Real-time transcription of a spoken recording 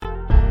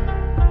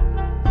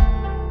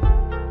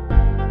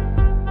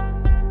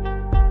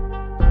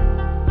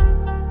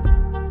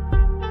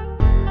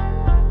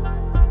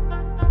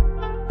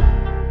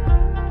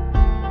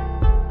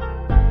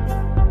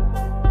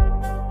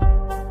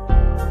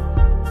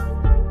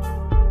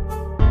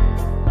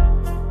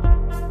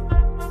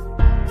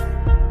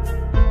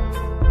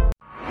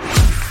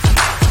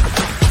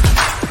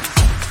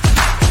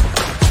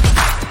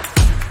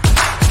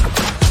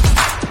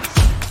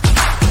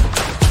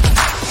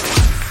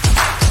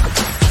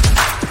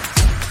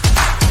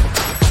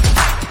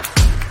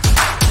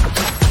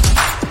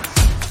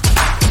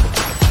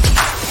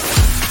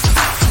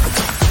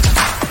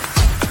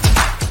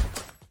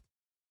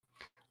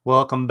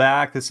Welcome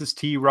back. This is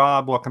T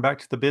Rob. Welcome back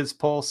to the Biz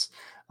Pulse.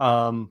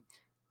 Um,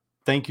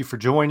 Thank you for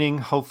joining.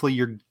 Hopefully,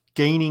 you're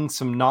gaining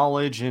some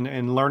knowledge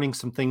and learning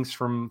some things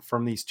from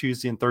these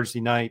Tuesday and Thursday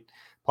night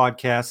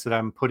podcasts that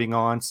I'm putting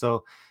on.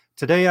 So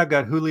today I've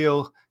got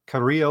Julio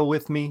Carrillo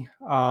with me.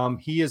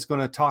 He is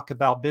going to talk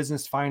about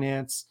business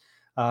finance,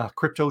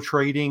 crypto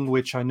trading,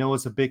 which I know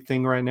is a big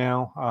thing right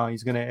now.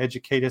 He's going to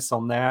educate us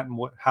on that and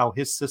how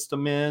his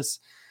system is.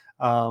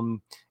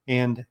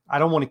 And I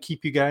don't want to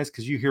keep you guys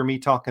because you hear me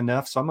talk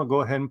enough. So I'm going to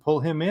go ahead and pull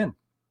him in.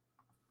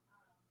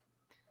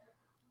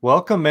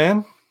 Welcome,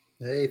 man.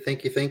 Hey,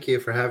 thank you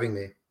for having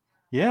me.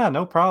 Yeah,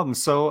 no problem.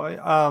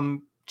 So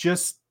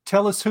just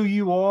tell us who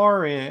you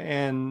are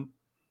and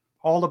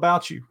all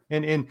about you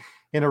in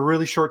a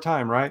really short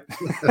time, right?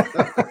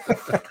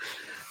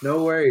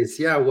 No worries.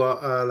 Yeah,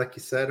 well, like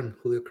you said, I'm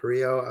Julio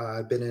Carrillo.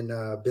 I've been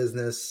in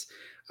business.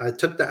 I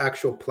took the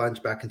actual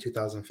plunge back in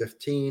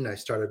 2015. I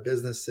started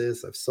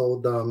businesses. I've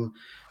sold them.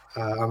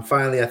 I'm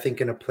finally, I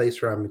think, in a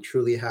place where I'm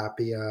truly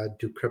happy.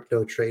 Do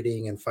crypto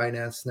trading and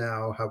finance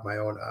now. Have my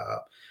own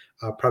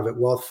private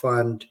wealth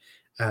fund.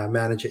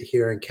 Manage it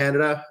here in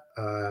Canada.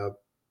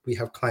 We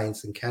have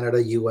clients in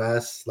Canada,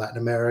 US, Latin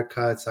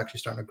America. It's actually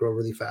starting to grow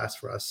really fast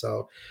for us.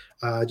 So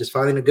just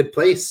finding a good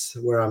place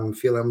where I'm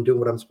feeling I'm doing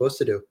what I'm supposed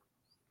to do.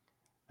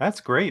 That's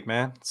great,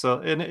 man.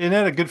 So isn't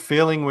that a good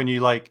feeling when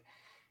you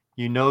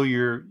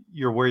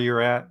you're where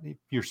you're at,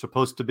 you're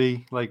supposed to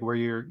be, like where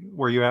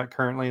you're at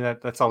currently?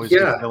 That's always a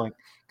good Yeah. feeling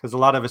because a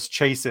lot of us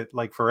chase it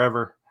like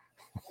forever.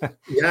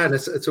 Yeah, and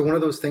it's one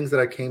of those things that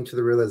I came to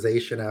the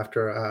realization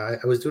after I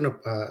was doing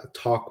a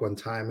talk one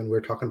time, and we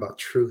were talking about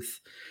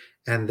truth,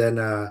 and then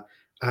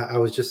I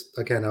was just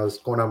again I was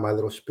going on my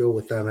little spiel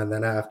with them, and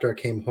then after I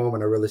came home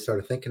and I really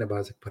started thinking about it, I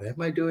was like, but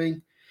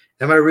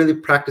am I really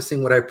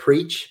practicing what I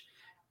preach?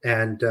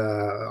 And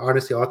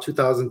honestly, all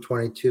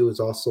 2022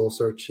 is all soul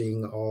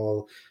searching,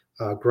 all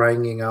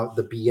grinding out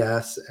the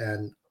BS,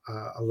 and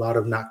a lot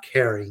of not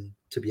caring,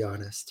 to be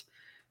honest.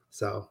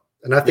 So,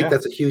 and I think Yeah.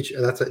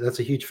 that's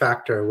a huge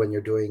factor when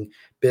you're doing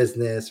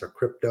business or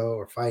crypto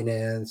or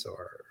finance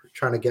or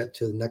trying to get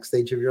to the next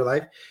stage of your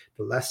life.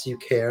 The less you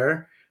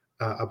care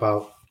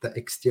about the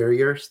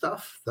exterior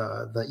stuff,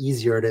 the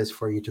easier it is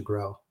for you to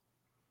grow.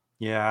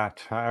 Yeah,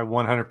 I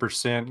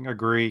 100%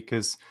 agree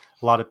because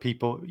a lot of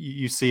people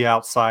you see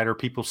outside or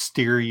people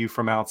steer you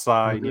from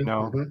outside, Hmm,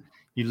 hmm.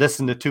 you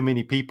listen to too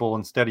many people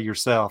instead of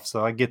yourself.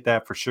 So I get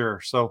that for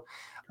sure. So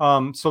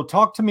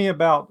talk to me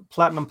about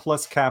Platinum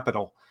Plus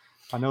Capital.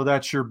 I know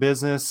that's your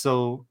business,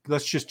 so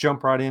let's just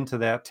jump right into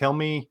that. Tell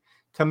me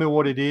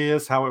what it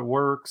is, how it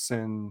works,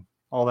 and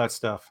all that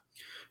stuff.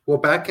 Well,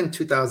 back in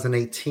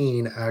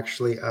 2018,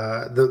 actually,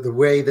 the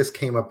way this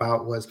came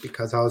about was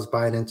because I was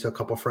buying into a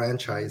couple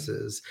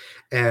franchises,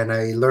 and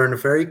I learned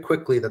very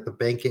quickly that the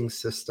banking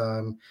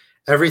system,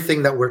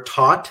 everything that we're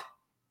taught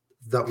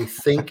that we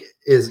think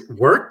is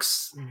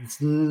works,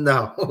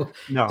 no,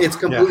 No, it's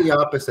yeah. completely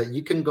opposite.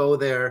 You can go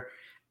there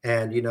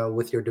and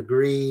with your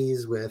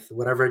degrees, with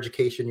whatever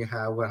education you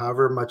have,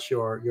 however much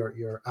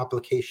your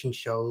application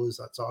shows,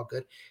 that's all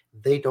good.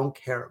 They don't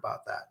care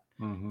about that.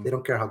 Hmm. They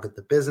don't care how good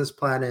the business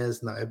plan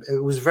is. No,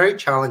 it was very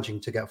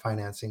challenging to get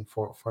financing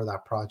for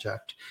that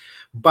project.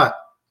 But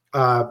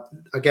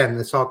again,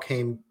 this all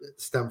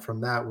stemmed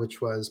from that,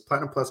 which was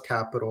Platinum Plus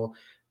Capital.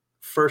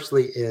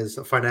 Firstly, is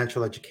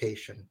financial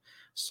education.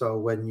 So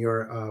when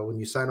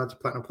you sign on to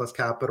Platinum Plus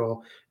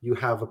Capital, you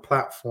have a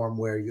platform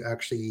where you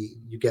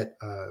get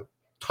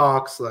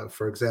talks. Like,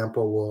 for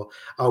example,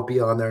 I'll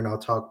be on there and I'll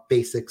talk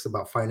basics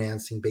about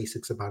financing,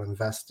 basics about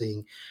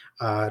investing,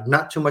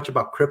 not too much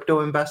about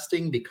crypto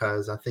investing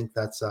because I think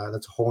that's a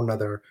whole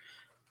nother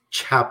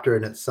chapter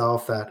in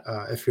itself. That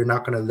if you're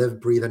not going to live,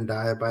 breathe, and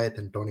die by it,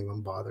 then don't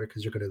even bother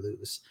because you're going to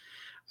lose.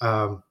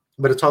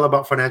 But it's all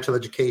about financial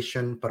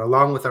education. But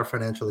along with our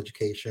financial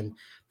education,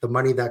 the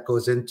money that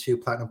goes into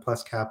Platinum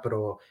Plus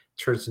Capital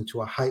turns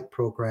into a hype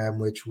program,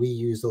 which we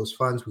use those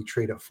funds. We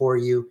trade it for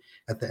you.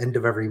 At the end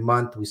of every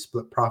month, we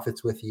split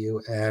profits with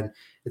you. And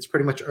it's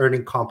pretty much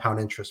earning compound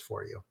interest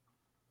for you.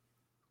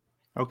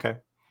 Okay.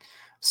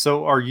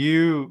 So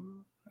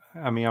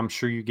I'm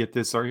sure you get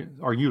this. Are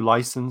you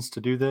licensed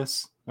to do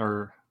this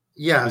or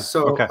Yeah, is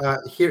so okay.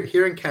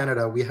 here in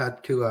Canada, we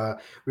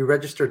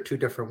registered two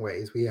different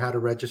ways. We had to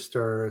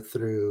register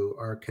through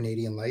our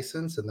Canadian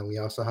license, and then we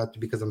also had to,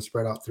 because I'm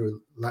spread out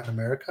through Latin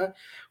America,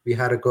 we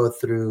had to go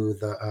through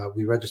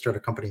we registered a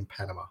company in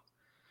Panama.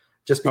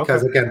 Just Okay.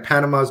 because, again,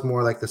 Panama is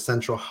more like the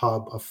central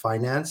hub of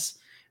finance,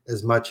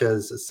 as much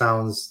as it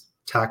sounds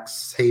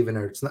tax haven,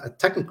 or it's not.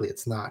 Technically,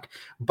 it's not.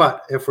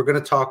 But if we're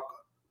going to talk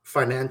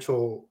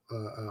financial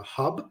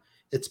hub,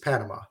 it's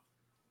Panama.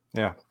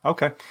 Yeah.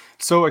 Okay.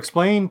 So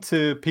explain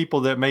to people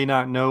that may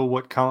not know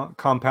what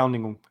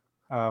compounding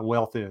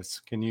wealth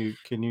is. Can you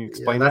Yeah,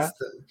 explain that?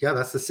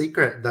 that's the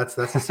secret. That's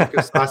the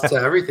secret sauce to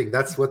everything.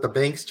 That's what the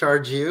banks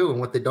charge you and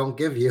what they don't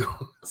give you.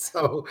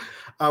 So,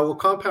 well,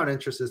 compound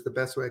interest is the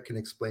best way I can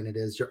explain it.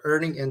 Is you're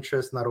earning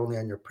interest not only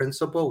on your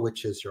principal,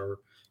 which is your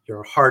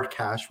hard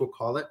cash, we'll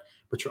call it,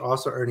 but you're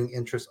also earning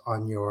interest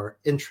on your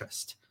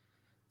interest.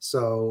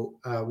 So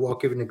we'll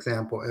give you an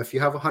example. If you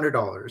have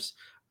 $100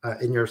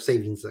 in your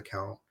savings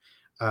account,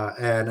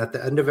 and at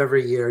the end of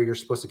every year, you're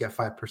supposed to get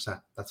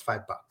 5%. That's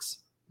 $5,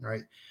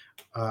 right?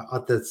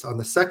 On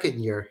the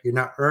second year, you're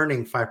not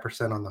earning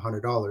 5% on the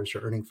 $100.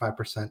 You're earning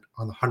 5%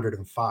 on the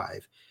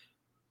 105,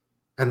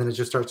 and then it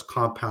just starts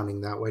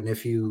compounding that way. And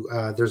if you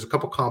there's a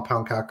couple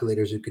compound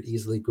calculators you could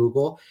easily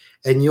Google,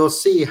 and you'll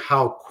see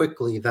how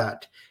quickly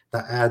that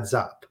adds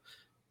up.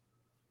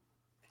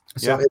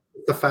 So it's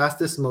the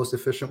fastest, most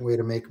efficient way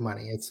to make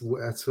money.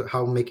 That's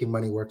how making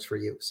money works for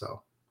you.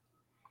 So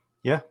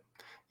yeah.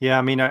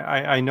 I mean,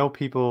 I know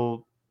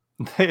people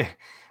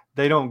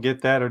they don't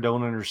get that or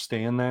don't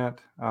understand that.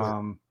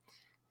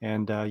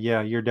 And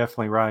you're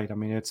definitely right. I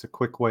mean, it's a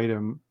quick way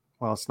to.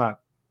 Well, it's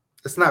not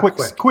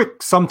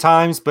quick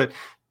sometimes, but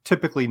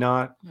typically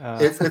not.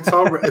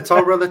 It's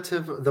all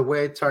relative. The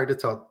way I try to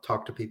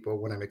talk to people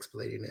when I'm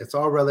explaining it, it's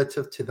all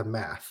relative to the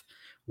math.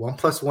 1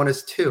 + 1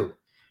 is 2,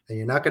 and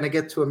you're not going to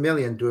get to 1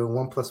 million doing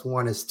 1 +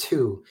 1 is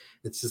 2.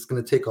 It's just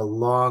going to take a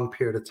long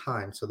period of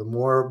time. So the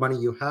more money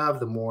you have,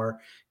 the more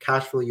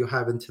cash flow you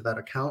have into that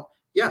account.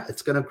 Yeah,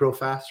 it's going to grow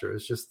faster.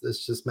 It's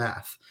just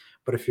math.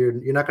 But if you're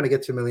not going to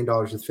get to $1 million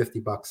with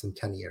 $50 in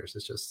 10 years,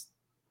 it's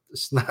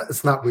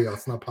not real.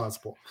 It's not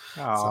possible.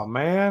 Oh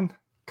man,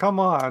 come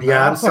on.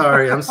 Yeah, I'm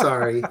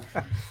sorry.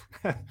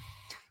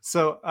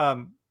 So,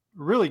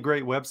 really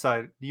great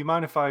website. Do you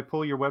mind if I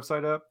pull your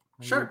website up?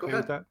 Sure, go ahead.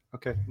 With that?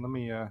 Okay, let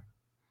me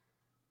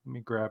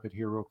grab it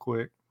here real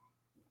quick.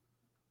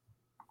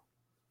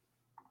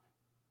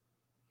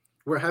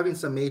 We're having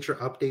some major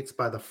updates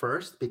by the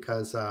 1st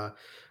because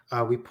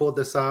we pulled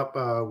this up.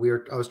 I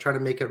was trying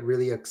to make it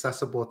really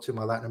accessible to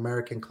my Latin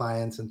American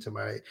clients and to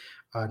my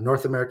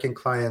North American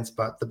clients.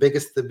 But the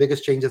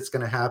biggest change that's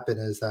going to happen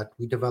is that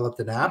we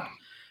developed an app,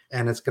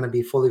 and it's going to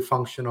be fully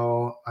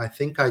functional. I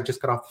think I just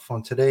got off the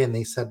phone today, and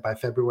they said by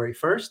February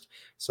 1st.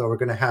 So we're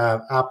going to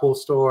have Apple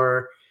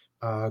Store,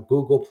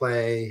 Google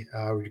Play.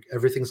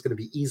 Everything's going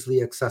to be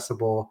easily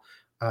accessible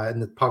in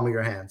the palm of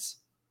your hands.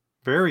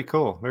 Very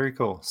cool. Very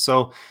cool.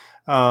 So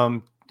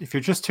if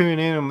you're just tuning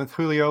in, I'm with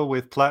Julio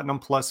with Platinum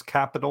Plus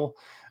Capital,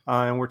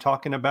 and we're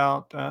talking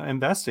about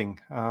investing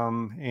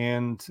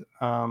and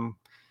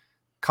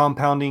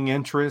compounding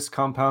interest,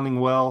 compounding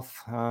wealth.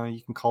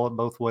 You can call it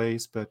both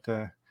ways, but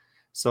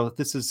so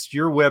this is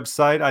your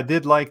website. I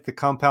did like the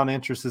compound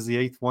interest is the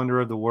 8th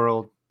wonder of the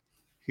world.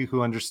 He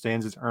who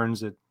understands it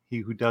earns it. He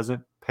who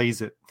doesn't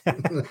pays it.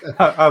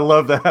 I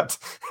love that.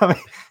 I mean,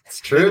 it's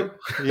true.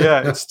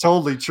 Yeah, it's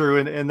totally true.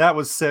 And that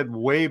was said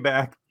way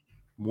back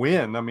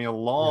when, I mean, a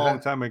long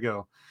time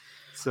ago.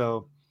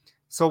 So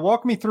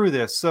walk me through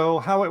this. So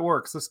how it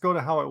works. Let's go to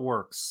how it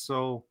works.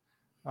 So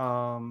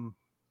again,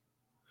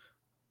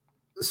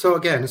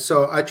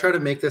 I try to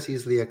make this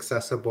easily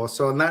accessible.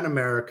 So in Latin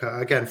America,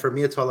 again, for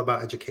me, it's all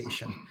about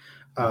education.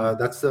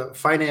 That's the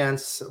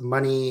finance,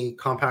 money,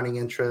 compounding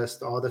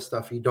interest, all the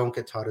stuff you don't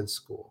get taught in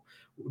school.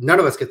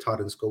 None of us get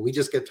taught in school. We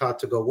just get taught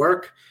to go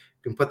work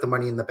and put the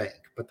money in the bank.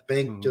 But the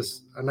bank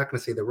I'm not going to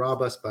say they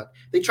rob us, but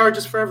they charge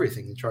us for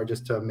everything. They charge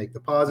us to make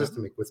deposits, to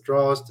make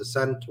withdrawals, to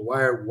send, to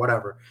wire,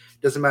 whatever.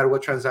 Doesn't matter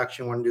what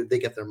transaction you want to do, they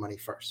get their money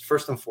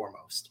first and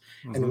foremost.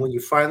 And when you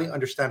finally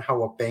understand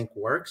how a bank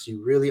works,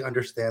 you really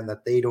understand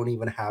that they don't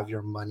even have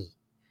your money.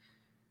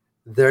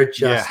 They're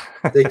just,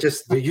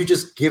 you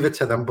just give it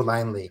to them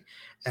blindly.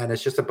 And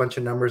it's just a bunch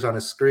of numbers on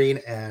a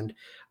screen. And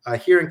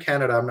here in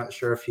Canada, I'm not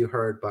sure if you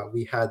heard, but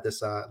we had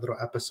this little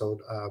episode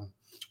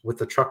with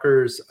the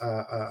truckers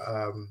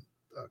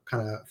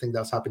kind of thing that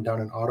was happening down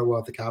in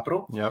Ottawa, the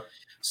capital. Yep.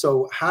 So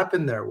what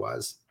happened there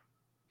was,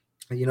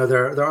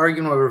 they're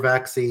arguing over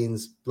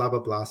vaccines, blah, blah,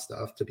 blah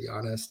stuff, to be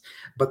honest.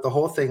 But the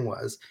whole thing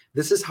was,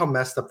 this is how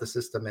messed up the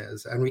system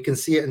is. And we can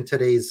see it in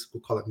today's,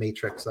 we'll call it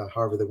matrix,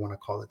 however they want to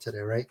call it today,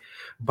 right?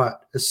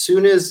 But as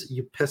soon as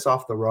you piss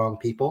off the wrong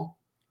people,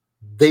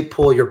 they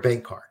pull your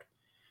bank card.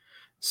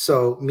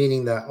 So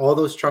meaning that all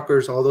those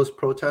truckers, all those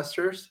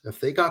protesters, if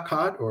they got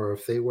caught or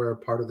if they were a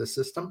part of the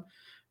system,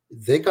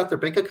 they got their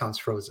bank accounts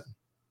frozen.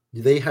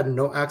 They had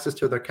no access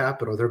to their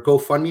capital. Their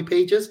GoFundMe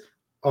pages,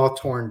 all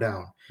torn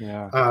down.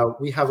 Yeah.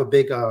 We have a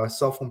big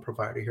cell phone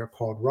provider here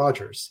called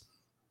Rogers.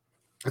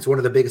 It's one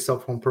of the biggest cell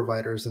phone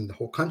providers in the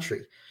whole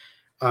country.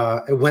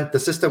 The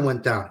system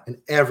went down, and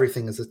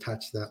everything is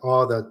attached to that.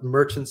 All the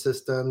merchant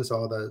systems,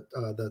 all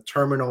the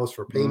terminals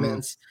for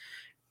payments,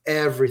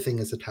 everything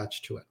is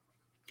attached to it.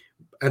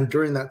 And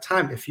during that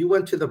time, if you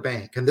went to the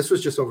bank, and this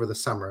was just over the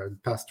summer,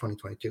 past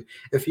 2022,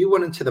 if you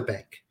went into the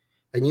bank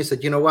and you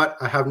said, you know what,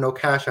 I have no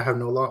cash, I have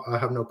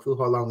no clue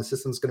how long the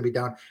system's going to be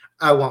down,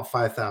 I want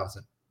 $5,000.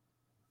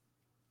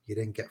 You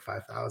didn't get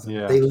 $5,000.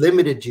 Yeah. They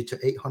limited you to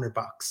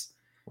 $800.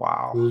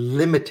 Wow.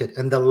 Limited,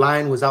 and the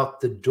line was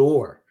out the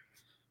door.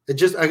 It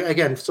just,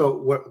 again,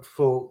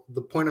 so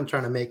the point I'm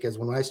trying to make is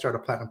when I started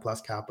Platinum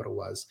Plus Capital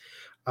was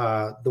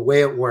the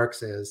way it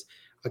works is,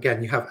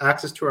 again, you have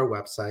access to our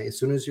website. As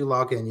soon as you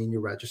log in and you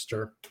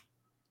register,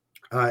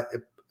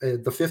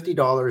 the $50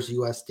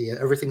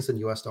 USD, everything's in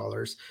US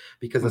dollars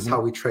because that's how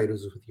we trade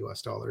is with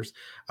US dollars.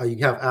 You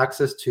have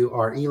access to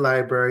our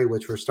e-library,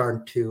 which we're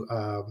starting to,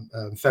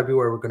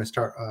 February, we're going to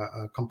start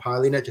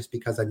compiling it just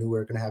because I knew we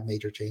were going to have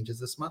major changes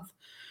this month.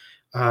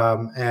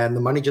 And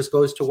the money just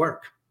goes to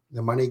work.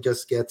 The money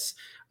just gets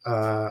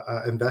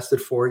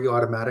invested for you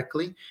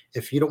automatically.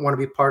 If you don't want to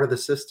be part of the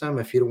system,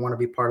 if you don't want to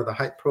be part of the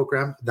hype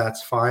program,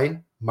 that's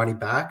fine. Money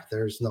back.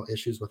 There's no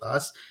issues with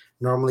us.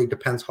 Normally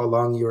depends how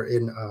long you're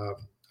in,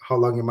 how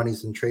long your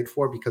money's in trade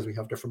for, because we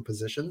have different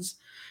positions.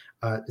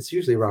 It's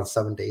usually around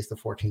 7 days to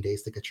 14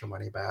 days to get your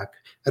money back.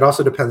 It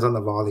also depends on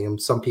the volume.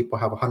 Some people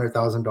have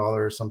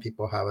 $100,000. Some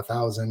people have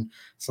 1,000.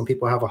 Some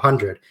people have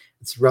 100.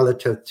 It's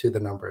relative to the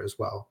number as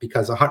well,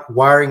 because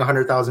wiring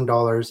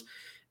 $100,000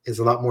 is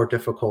a lot more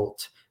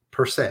difficult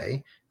per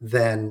se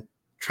than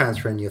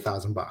transferring you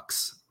 $1,000.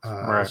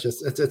 Right.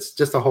 It's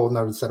just a whole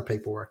nother set of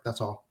paperwork. That's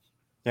all.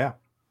 Yeah,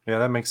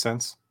 that makes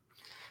sense.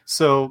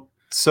 So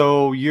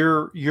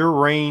your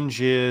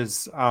range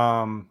is,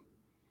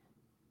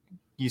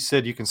 you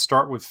said you can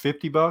start with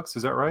 $50.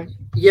 Is that right?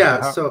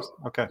 Yeah.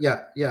 Okay.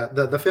 Yeah.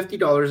 The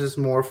 $50 is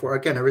more for,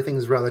 again, everything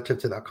is relative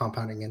to that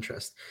compounding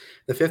interest.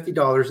 The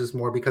 $50 is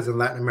more because in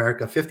Latin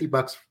America,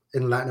 $50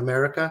 in Latin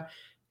America,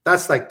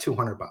 that's like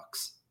 $200.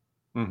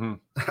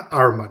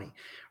 Our money,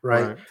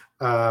 right?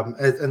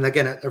 And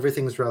again,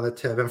 everything's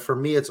relative. And for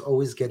me, it's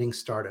always getting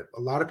started.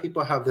 A lot of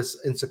people have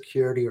this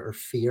insecurity or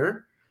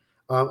fear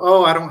of,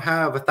 oh, I don't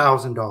have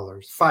 $1,000,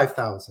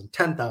 $5,000,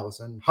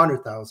 $10,000,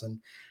 $100,000.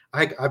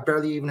 I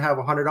barely even have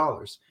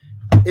 $100.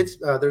 It's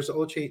there's an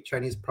old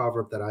Chinese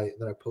proverb that I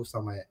post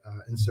on my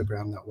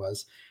Instagram that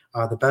was,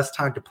 the best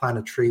time to plant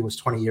a tree was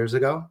 20 years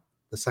ago.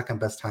 The second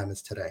best time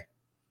is today.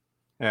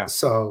 Yeah.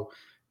 So,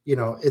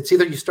 it's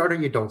either you start or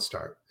you don't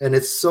start. And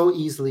it's so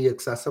easily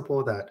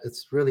accessible that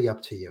it's really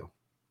up to you.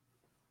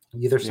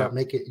 You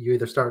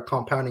either start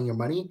compounding your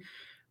money,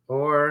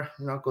 or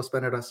go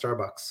spend it at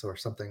Starbucks or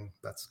something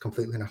that's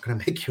completely not going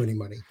to make you any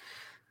money.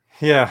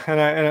 Yeah,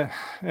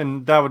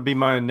 and that would be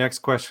my next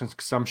question,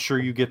 because I'm sure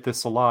you get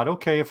this a lot.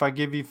 Okay, if I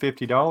give you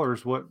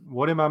 $50,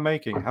 what am I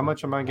making? How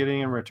much am I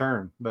getting in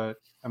return? But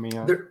I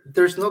mean,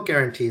 there's no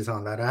guarantees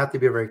on that. I have to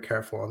be very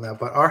careful on that.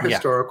 But our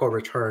historical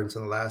returns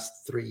in the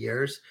last 3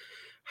 years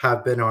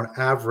have been on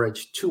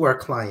average to our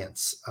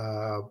clients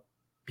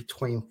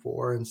between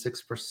 4 and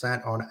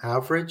 6% on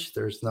average.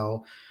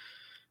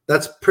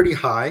 That's pretty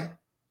high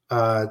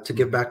to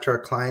give back to our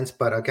clients.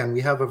 But again, we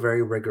have a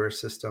very rigorous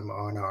system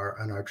on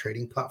our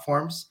trading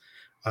platforms.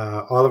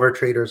 All of our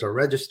traders are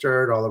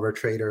registered. All of our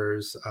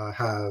traders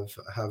have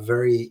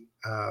very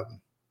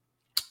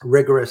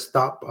rigorous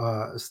stop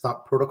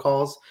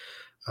protocols.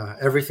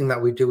 Everything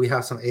that we do, we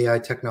have some AI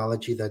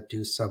technology that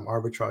do some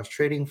arbitrage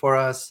trading for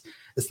us.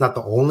 It's not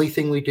the only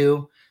thing we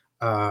do.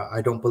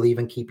 I don't believe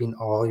in keeping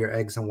all your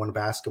eggs in one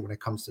basket when it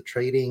comes to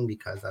trading,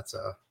 because that's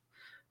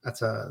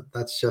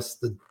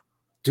just the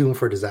doom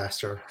for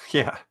disaster.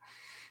 Yeah.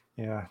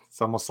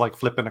 It's almost like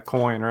flipping a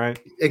coin, right?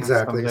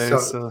 Exactly.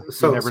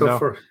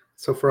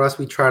 So for us,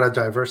 we try to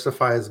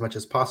diversify as much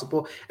as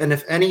possible. And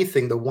if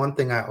anything, the one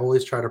thing I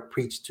always try to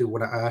preach to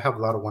when I have a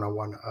lot of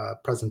one-on-one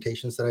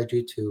presentations that I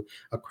do to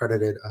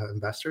accredited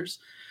investors,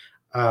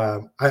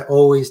 I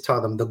always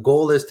tell them the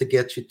goal is to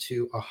get you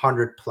to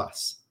 100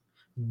 plus.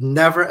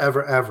 Never,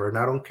 ever, ever, and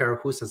I don't care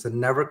who says it,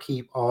 never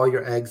keep all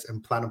your eggs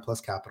in Platinum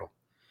Plus Capital.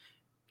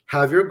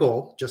 Have your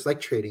goal, just like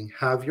trading,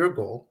 have your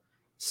goal,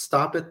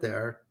 stop it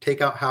there,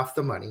 take out half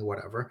the money,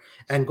 whatever,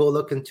 and go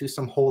look into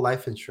some whole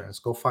life insurance.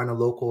 Go find a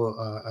local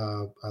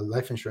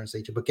life insurance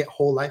agent, but get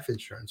whole life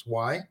insurance.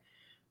 Why?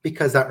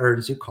 Because that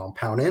earns you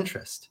compound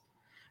interest.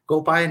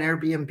 Go buy an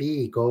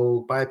Airbnb,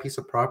 go buy a piece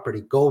of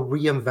property, go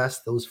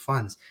reinvest those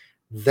funds.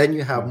 Then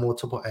you have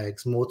multiple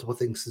eggs, multiple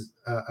things.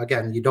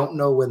 Again, you don't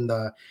know when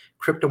the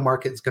crypto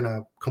market is going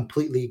to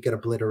completely get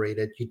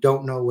obliterated. You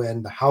don't know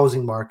when the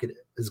housing market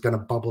is going to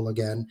bubble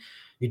again.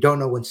 You don't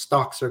know when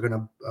stocks are going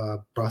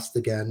to bust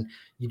again.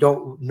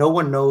 No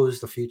one knows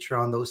the future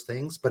on those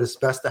things, but it's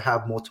best to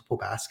have multiple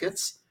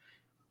baskets.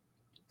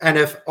 And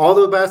if all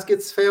the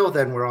baskets fail,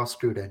 then we're all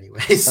screwed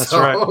anyway. That's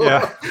right.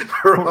 Yeah.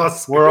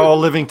 We're all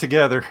living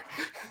together.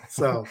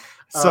 But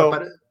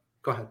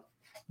go ahead.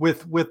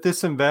 With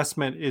this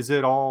investment,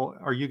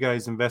 are you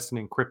guys investing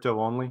in crypto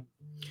only?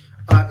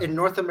 In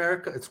North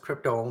America, it's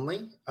crypto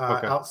only.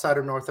 Okay. Outside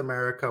of North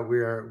America, we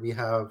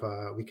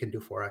can do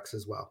Forex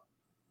as well.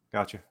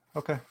 Gotcha.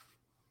 Okay.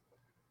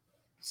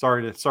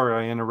 Sorry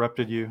I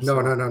interrupted you. No.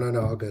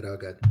 All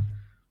good.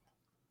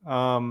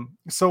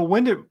 So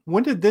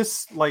when did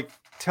this,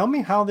 tell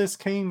me how this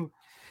came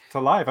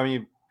to life? I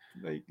mean,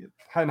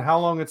 and how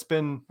long it's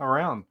been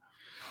around?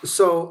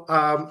 So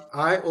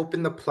I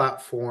opened the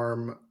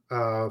platform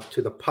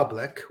to the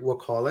public, we'll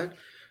call it,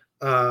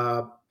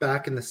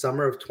 back in the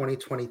summer of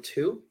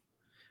 2022.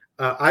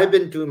 I've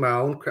been doing my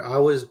own. I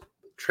was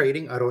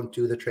trading. I don't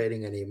do the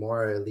trading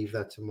anymore. I leave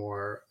that to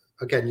more.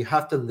 Again, you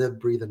have to live,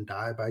 breathe, and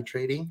die by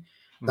trading.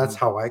 That's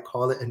how I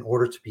call it, in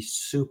order to be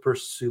super,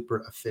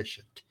 super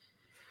efficient.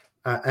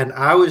 And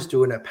I was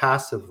doing it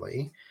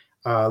passively.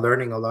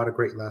 learning a lot of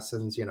great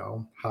lessons,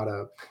 how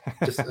to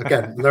just,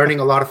 again, learning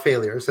a lot of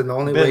failures. And the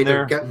only way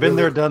to get been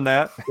there, done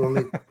that. the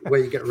only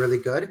way you get really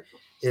good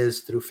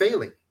is through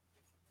failing.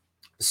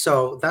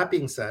 So that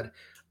being said,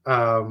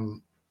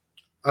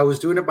 I was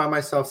doing it by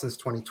myself since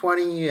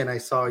 2020, and I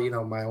saw,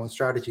 my own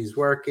strategies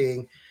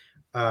working.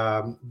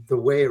 The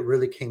way it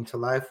really came to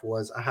life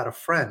was I had a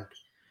friend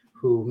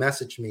who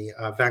messaged me.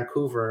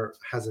 Vancouver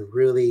has a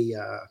really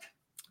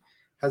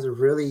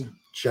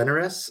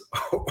generous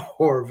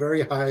or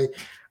very high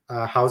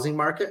housing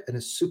market, and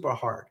it's super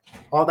hard.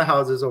 All the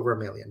houses over $1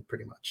 million,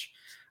 pretty much.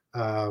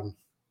 Sounds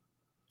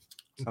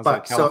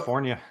like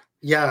California.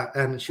 Yeah,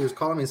 and she was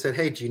calling me and said,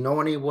 "Hey, do you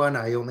know anyone?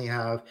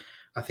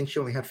 I think she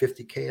only had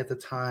 50K at the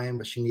time,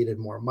 but she needed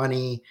more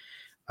money."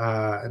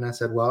 And I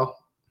said, "Well,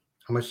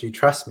 how much do you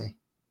trust me?"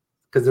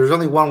 Because there's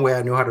only one way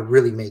I knew how to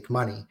really make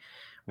money.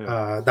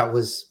 Yeah. That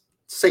was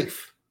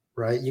safe,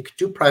 right? You could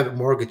do private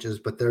mortgages,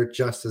 but they're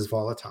just as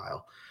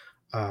volatile.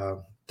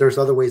 There's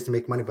other ways to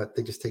make money, but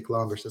they just take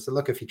longer. So I said,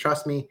 "Look, if you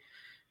trust me,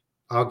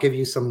 I'll give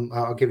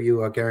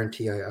you a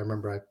guarantee." I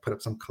remember I put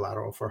up some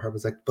collateral for her. I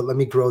was like, "But let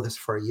me grow this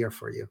for a year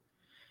for you."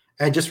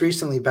 And just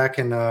recently, back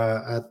in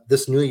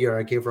this new year,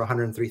 I gave her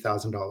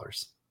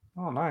 $103,000.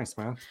 Oh, nice,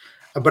 man.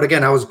 But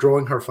again, I was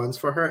growing her funds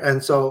for her.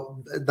 And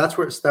so that's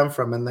where it stemmed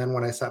from. And then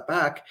when I sat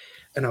back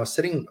and I was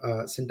sitting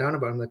down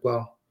about it, I'm like,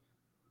 well,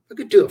 I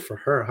could do it for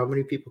her. How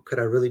many people could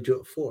I really do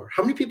it for?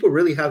 How many people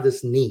really have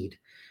this need?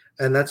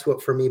 And that's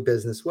what, for me,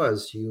 business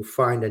was. You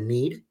find a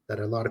need that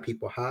a lot of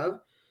people have.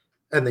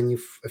 And then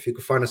if you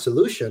could find a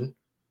solution,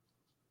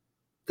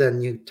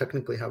 then you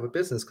technically have a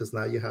business, because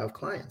now you have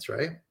clients,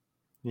 right?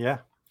 Yeah.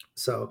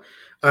 So,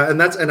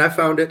 and I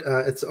found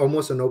it's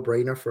almost a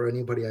no-brainer for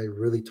anybody I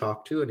really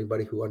talk to,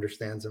 anybody who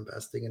understands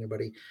investing,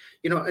 anybody,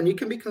 and you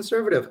can be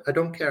conservative. I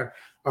don't care.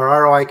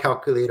 Our ROI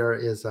calculator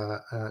is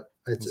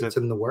it's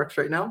in the works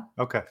right now.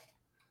 Okay.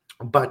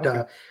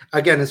 But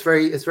again, it's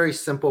very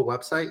simple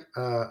website.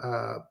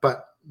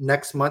 But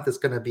next month it's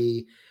going to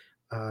be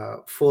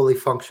fully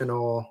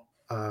functional.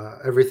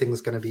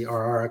 Everything's going to be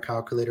our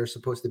calculator,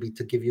 supposed to be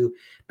to give you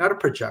not a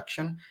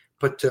projection,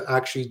 but to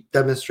actually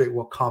demonstrate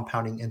what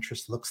compounding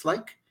interest looks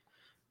like.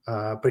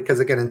 Because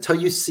again, until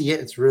you see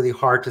it, it's really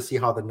hard to see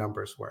how the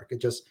numbers work.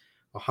 It just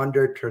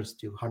 100 turns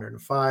to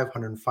 105,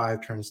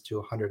 105 turns to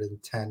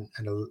 110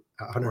 and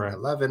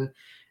 111. Right.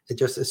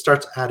 It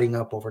starts adding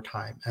up over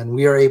time. And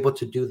we are able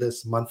to do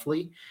this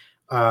monthly.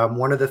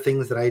 One of the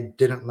things that I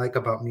didn't like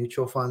about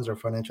mutual funds or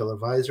financial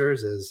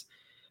advisors is,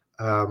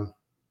 I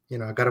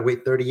got to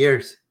wait 30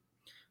 years.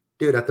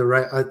 Dude, at the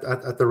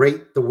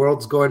rate the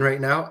world's going right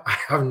now, I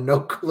have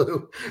no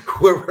clue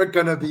where we're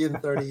gonna be in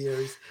 30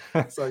 years.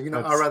 So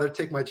I'd rather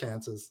take my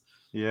chances.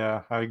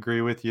 Yeah, I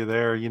agree with you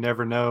there. You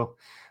never know.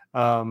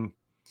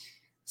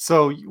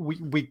 So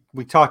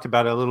we talked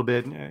about it a little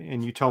bit,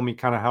 and you told me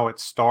kind of how it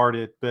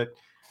started. But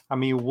I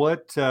mean,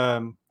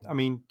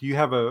 do you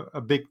have a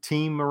big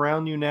team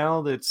around you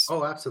now that's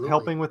absolutely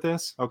helping with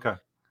this? Okay.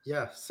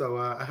 Yeah, so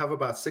I have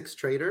about 6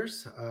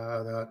 traders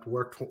that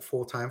work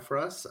full time for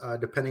us,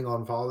 depending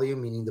on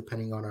volume, meaning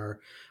depending on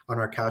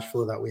our cash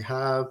flow that we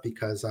have,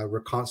 because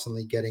we're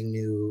constantly getting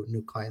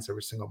new clients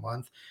every single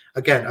month.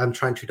 Again, I'm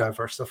trying to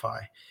diversify,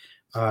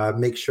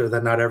 make sure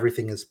that not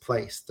everything is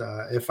placed.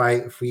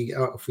 If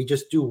we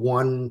just do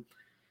one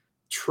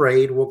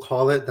trade, we'll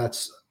call it,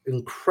 that's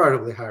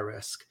incredibly high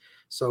risk.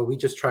 So we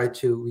just try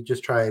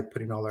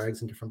putting all our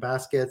eggs in different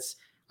baskets.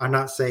 I'm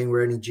not saying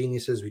we're any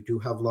geniuses. We do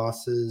have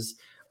losses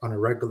on a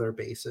regular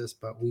basis,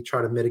 but we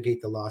try to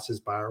mitigate the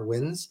losses by our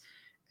wins.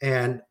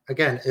 And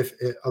again, if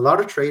a lot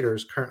of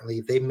traders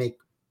currently, they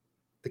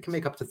can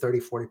make up to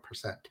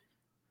 30-40%,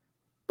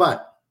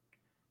 but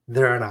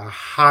they're in a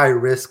high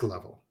risk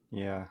level.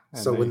 Yeah.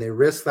 So when they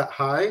risk that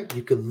high,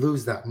 you could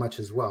lose that much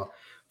as well.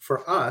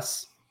 For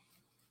us,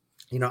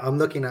 I'm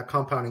looking at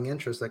compounding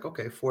interest, like,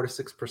 okay, 4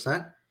 to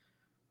 6%.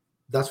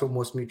 That's what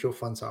most mutual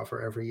funds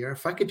offer every year.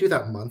 If I could do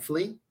that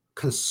monthly,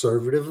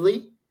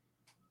 conservatively,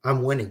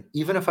 I'm winning.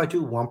 Even if I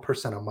do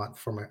 1% a month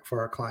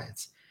for our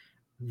clients,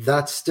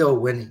 that's still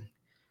winning.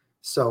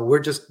 So we're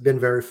just been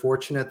very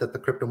fortunate that the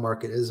crypto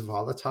market is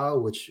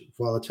volatile, which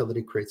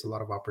volatility creates a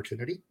lot of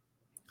opportunity.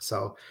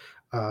 So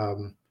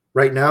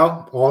right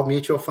now, all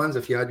mutual funds,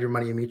 if you had your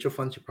money in mutual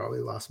funds, you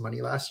probably lost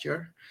money last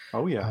year.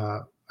 Oh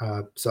yeah.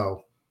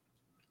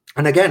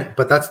 And again,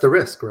 but that's the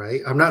risk,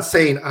 right? I'm not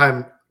saying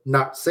I'm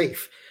not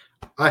safe.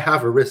 I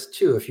have a risk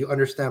too. If you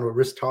understand what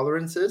risk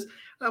tolerance is,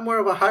 I'm more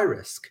of a high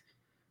risk.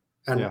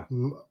 And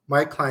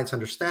my clients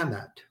understand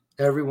that.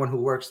 Everyone who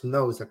works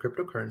knows that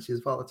cryptocurrency is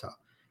volatile.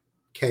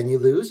 Can you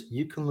lose?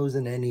 You can lose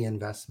in any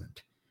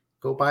investment.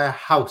 Go buy a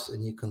house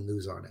and you can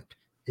lose on it.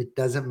 It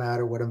doesn't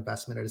matter what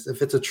investment it is.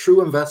 If it's a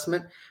true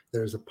investment,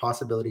 there's a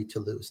possibility to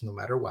lose no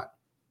matter what.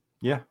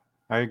 Yeah,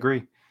 I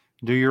agree.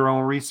 Do your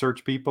own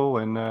research, people,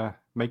 and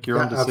make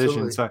your own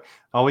decisions. Absolutely.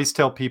 I always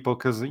tell people,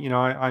 because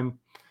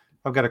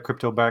I've got a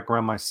crypto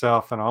background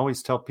myself, and I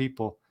always tell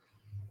people,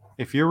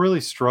 if you're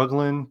really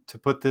struggling to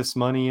put this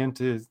money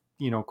into,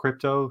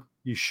 crypto,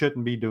 you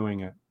shouldn't be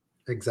doing it.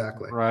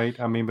 Exactly. right?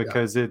 I mean,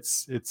 because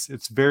it's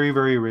very,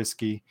 very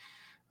risky.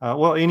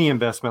 Well, any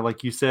investment,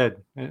 like you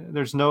said,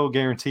 there's no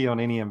guarantee on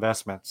any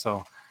investment.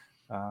 So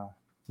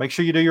make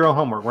sure you do your own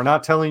homework. We're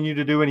not telling you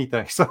to do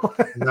anything. So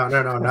No,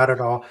 not at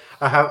all.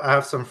 I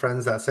have some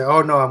friends that say,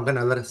 "Oh no, I'm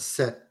gonna let it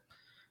sit.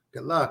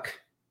 Good luck."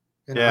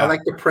 I yeah,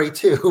 like to pray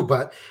too,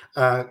 but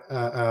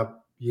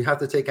you have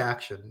to take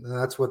action, and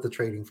that's what the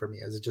trading for me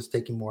is. It's just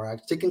taking more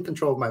action, taking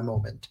control of my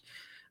moment,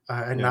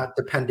 and yeah, not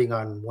depending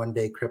on one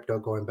day crypto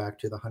going back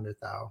to the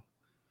 100,000.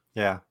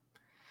 yeah.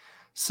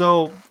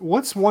 So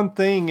what's one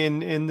thing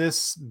in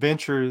this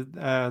venture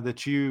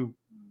that you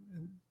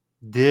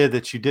did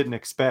that you didn't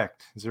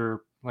expect? Is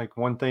there like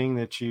one thing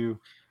that you?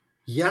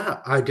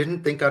 Yeah, I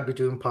didn't think I'd be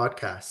doing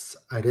podcasts.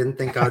 I didn't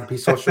think I'd be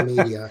social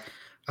media.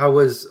 I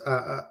was.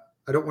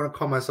 I don't want to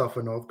call myself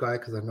an old guy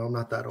because I know I'm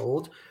not that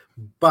old,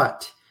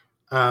 but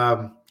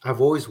I've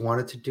always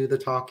wanted to do the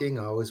talking.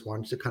 I always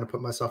wanted to kind of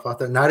put myself out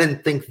there, and I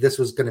didn't think this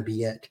was going to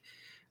be it.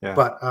 Yeah.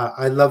 But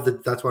I love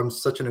that. That's why I'm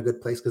such in a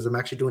good place because I'm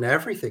actually doing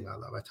everything I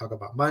love. I talk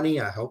about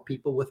money. I help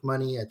people with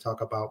money. I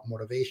talk about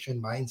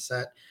motivation,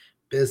 mindset,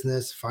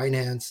 business,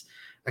 finance.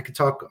 I could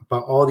talk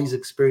about all these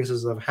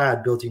experiences I've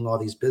had building all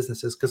these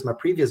businesses because my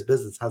previous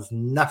business has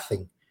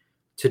nothing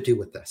to do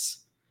with this.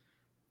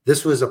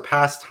 This was a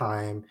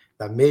pastime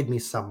that made me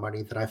some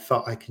money that I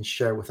felt I can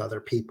share with other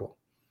people.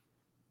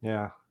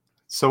 Yeah.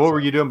 So what were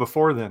you doing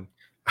before then?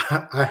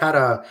 I had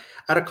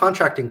a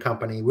contracting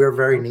company. We were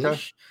very Okay.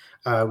 niche.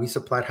 We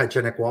supplied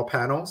hygienic wall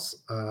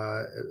panels.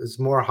 It was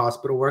more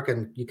hospital work,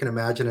 and you can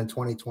imagine in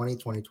 2020,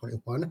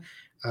 2021,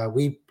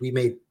 we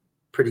made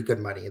pretty good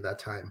money at that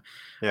time.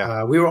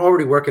 Yeah. We were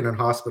already working in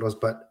hospitals,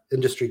 but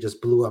industry just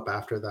blew up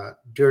after that.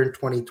 During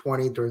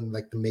 2020, during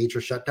like the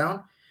major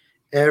shutdown,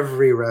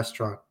 every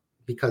restaurant,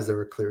 because they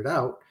were cleared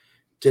out,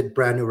 did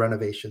brand new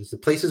renovations. The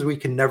places we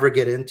can never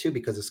get into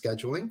because of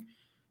scheduling,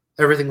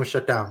 everything was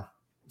shut down.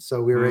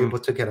 So we were able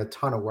to get a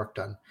ton of work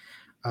done.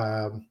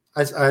 I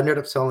ended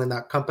up selling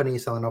that company,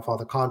 selling off all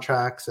the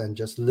contracts, and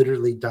just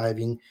literally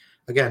diving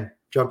again,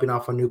 jumping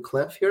off a new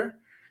cliff here.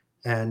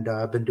 And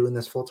I've been doing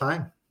this full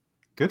time.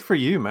 Good for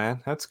you,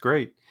 man. That's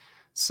great.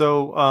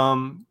 So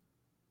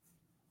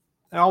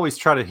I always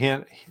try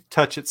to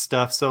touch at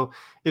stuff. So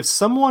if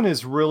someone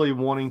is really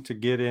wanting to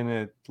get in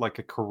it like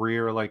a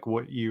career like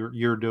what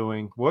you're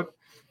doing,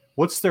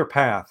 what's their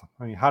path?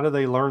 I mean, how do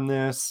they learn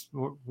this?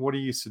 What do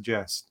you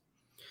suggest?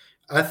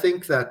 I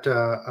think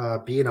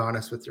that being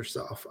honest with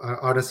yourself,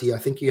 honestly, I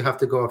think you have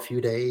to go a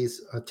few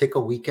days, take a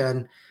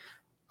weekend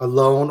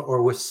alone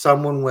or with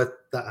someone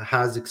that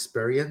has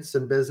experience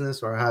in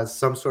business or has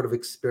some sort of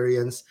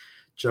experience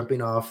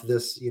jumping off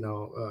this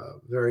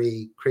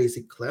very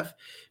crazy cliff,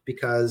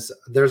 because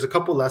there's a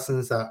couple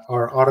lessons that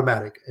are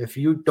automatic. If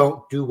you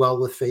don't do well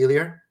with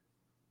failure,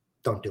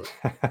 don't do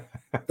it.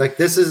 Like,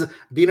 this is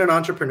being an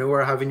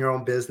entrepreneur, having your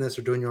own business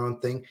or doing your own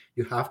thing.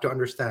 You have to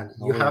understand,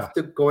 you have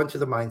to go into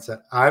the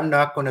mindset, I'm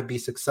not going to be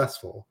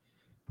successful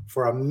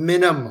for a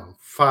minimum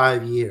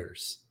 5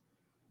 years.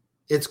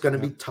 It's going to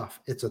be tough.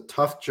 It's a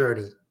tough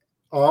journey.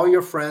 All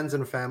your friends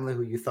and family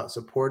who you thought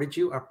supported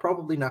you are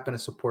probably not going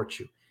to support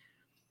you.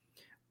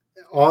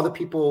 All the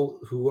people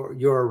who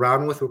you're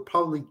around with will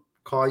probably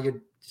call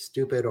you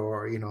stupid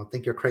or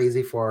think you're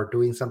crazy for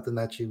doing something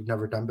that you've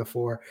never done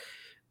before.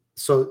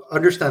 So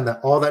understand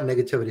that all that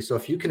negativity. So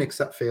if you can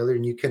accept failure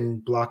and you can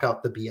block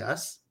out the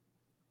BS,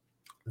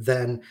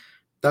 then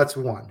that's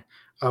one.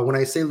 When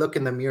I say look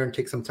in the mirror and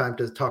take some time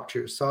to talk to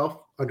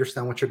yourself,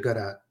 understand what you're good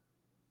at.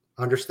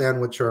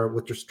 Understand what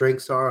your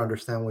strengths are,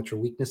 understand what your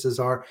weaknesses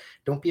are.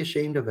 Don't be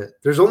ashamed of it.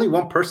 There's only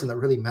one person that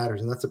really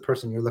matters, and that's the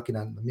person you're looking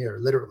at in the mirror,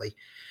 literally.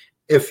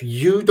 If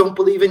you don't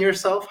believe in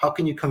yourself, how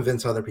can you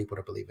convince other people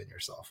to believe in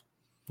yourself?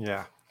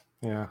 Yeah.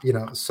 Yeah.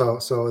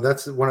 So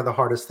that's one of the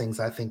hardest things,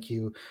 I think,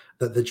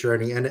 the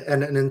journey. And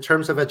in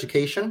terms of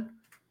education,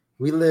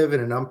 we live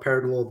in an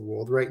unparalleled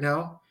world right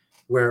now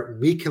where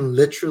we can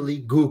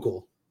literally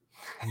Google,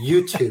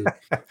 YouTube,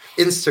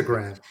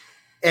 Instagram,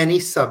 any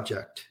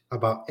subject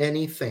about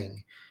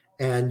anything,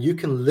 and you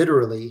can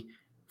literally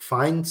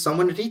find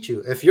someone to teach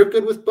you. If you're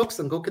good with books,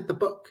 then go get the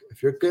book.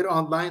 If you're good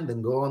online,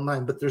 then go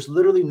online. But there's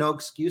literally no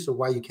excuse of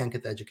why you can't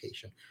get the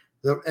education.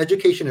 The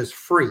education is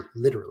free,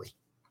 literally.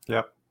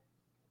 Yep.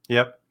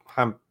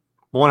 I'm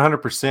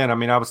 100%. I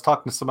mean, I was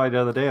talking to somebody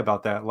the other day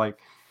about that. Like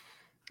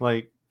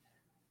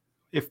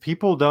if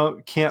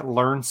people can't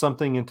learn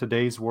something in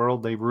today's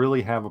world, they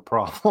really have a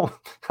problem.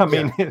 I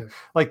mean,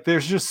 like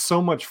there's just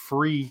so much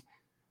free,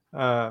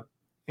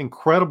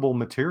 incredible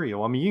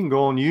material. I mean, you can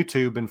go on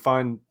YouTube and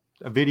find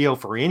a video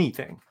for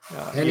anything,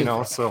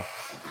 so,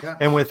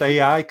 and with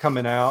AI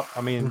coming out,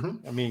 I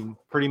mean,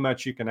 pretty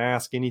much you can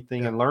ask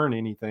anything and learn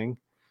anything.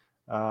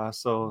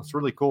 So it's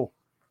really cool.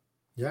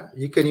 Yeah.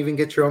 You can even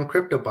get your own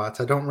crypto bots.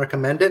 I don't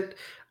recommend it.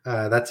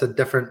 That's a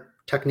different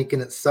technique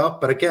in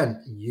itself, but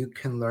again, you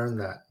can learn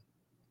that.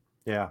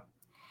 Yeah.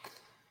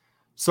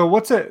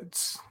 So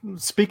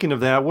speaking of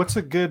that, what's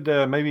a good,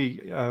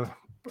 maybe a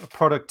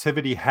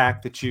productivity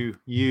hack that you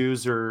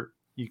use or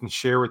you can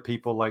share with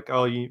people? Like,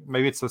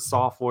 maybe it's a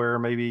software,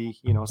 maybe,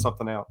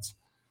 something else.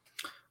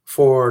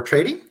 For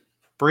trading?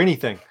 For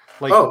anything,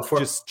 like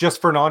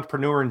just for an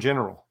entrepreneur in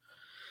general.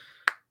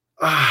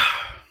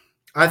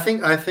 I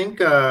think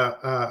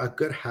a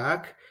good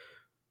hack.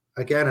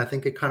 Again, I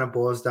think it kind of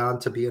boils down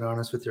to being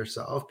honest with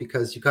yourself,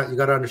 because you got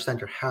to understand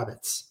your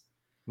habits.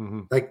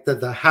 Mm-hmm. Like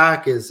the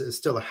hack is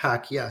still a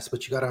hack, yes,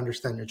 but you got to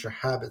understand what your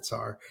habits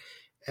are,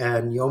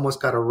 and you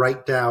almost got to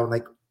write down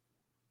like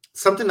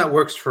something that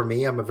works for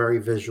me. I'm a very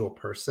visual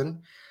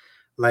person.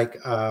 Like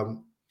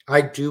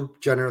I do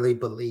generally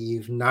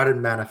believe not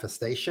in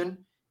manifestation,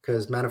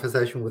 because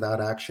manifestation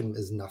without action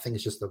is nothing.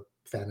 It's just a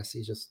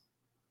fantasy, just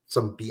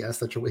some BS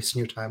that you're wasting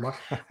your time on.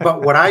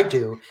 But what I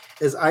do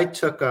is I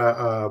took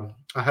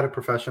I had some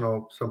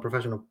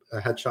professional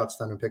headshots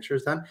done and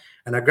pictures done,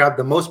 and I grabbed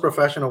the most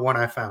professional one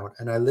I found,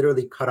 and I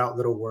literally cut out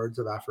little words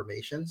of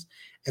affirmations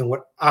and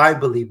what I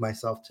believe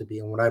myself to be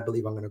and what I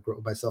believe I'm going to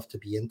grow myself to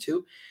be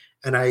into.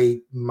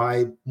 And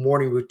my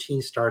morning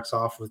routine starts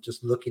off with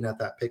just looking at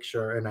that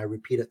picture, and I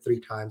repeat it 3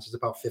 times. It's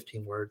about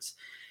 15 words,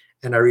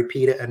 and I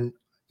repeat it. And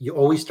you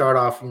always start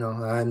off,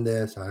 I'm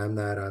this, I'm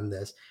that, I'm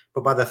this.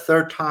 But by the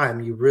 3rd time,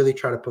 you really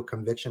try to put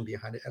conviction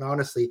behind it. And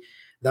honestly,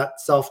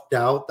 that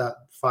self-doubt, that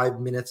 5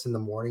 minutes in the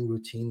morning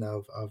routine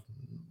of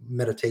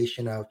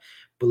meditation, of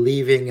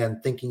believing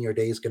and thinking your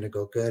day is going to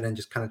go good and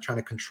just kind of trying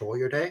to control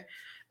your day,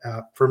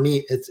 for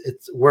me, it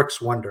works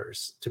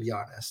wonders, to be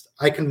honest.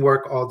 I can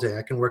work all day.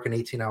 I can work an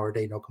 18-hour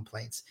day, no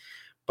complaints.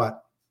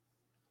 But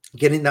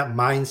getting that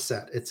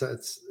mindset,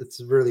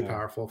 it's really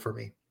powerful for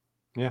me.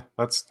 Yeah,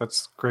 that's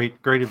great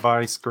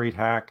advice, great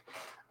hack.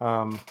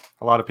 A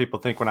lot of people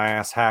think when I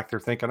ask hack, they're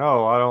thinking,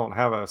 oh, I don't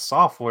have a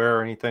software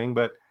or anything,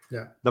 but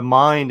the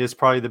mind is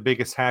probably the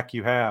biggest hack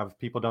you have.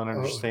 People don't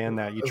understand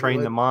that. You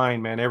train the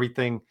mind, man,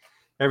 everything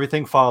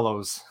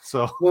follows.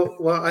 So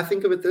well, I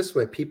think of it this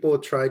way: people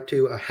try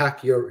to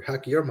hack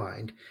your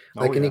mind,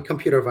 like any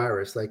computer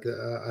virus. Like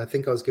I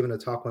think I was giving a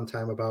talk one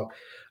time about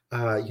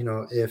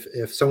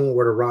if someone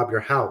were to rob your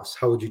house,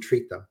 how would you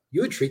treat them?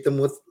 You would treat them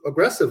with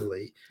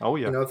aggressively. Oh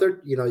yeah. If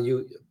they're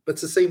but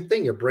it's the same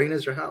thing. Your brain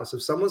is your house.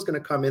 If someone's going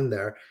to come in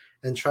there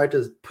and try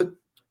to put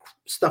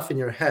stuff in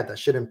your head that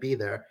shouldn't be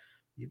there,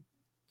 you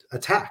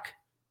attack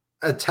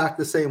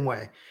the same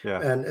way.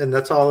 Yeah. And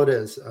that's all it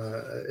is.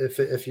 If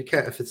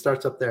it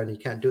starts up there and you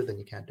can't do it, then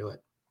you can't do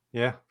it.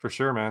 Yeah, for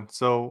sure, man.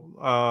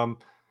 So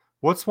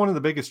what's one of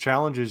the biggest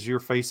challenges you're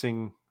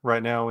facing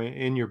right now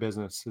in your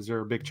business? Is there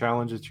a big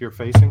challenge that you're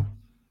facing?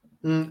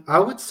 I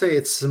would say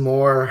it's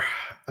more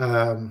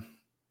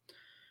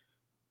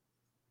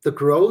the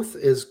growth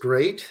is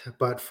great,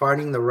 but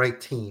finding the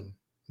right team,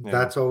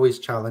 that's always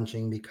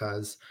challenging,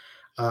 because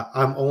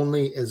I'm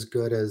only as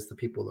good as the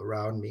people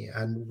around me.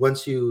 And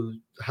once you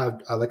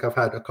have, like I've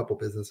had a couple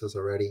businesses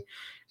already,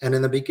 and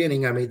in the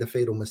beginning, I made the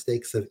fatal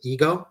mistakes of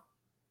ego.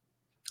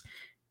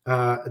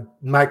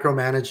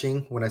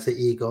 Micromanaging. When I say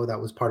ego, that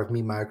was part of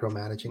me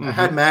micromanaging. Mm-hmm. I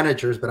had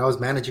managers, but I was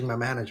managing my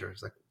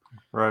managers. Like,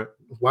 right,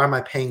 why am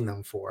I paying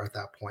them for at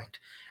that point?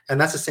 And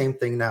that's the same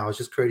thing now. It's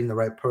just creating the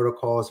right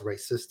protocols, the right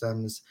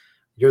systems.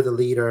 You're the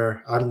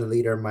leader. I'm the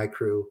leader. My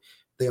crew,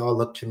 they all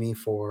look to me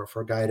for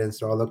guidance.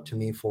 They all look to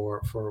me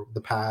for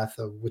the path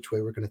of which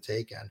way we're going to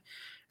take. And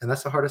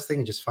that's the hardest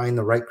thing. Just find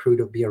the right crew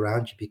to be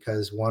around you,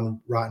 because one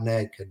rotten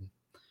egg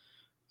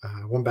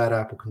one bad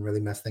apple can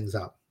really mess things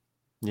up.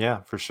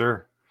 Yeah, for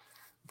sure.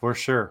 For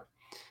sure.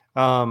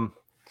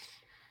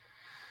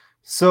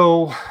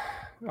 So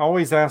I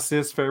always ask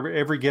this for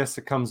every guest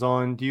that comes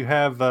on. Do you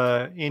have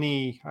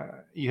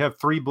you have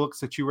 3 books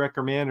that you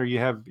recommend, or you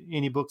have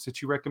any books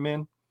that you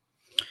recommend?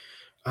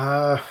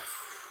 A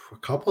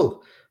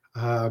couple.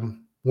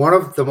 One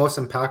of the most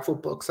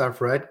impactful books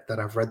I've read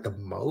the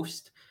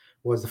most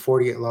was The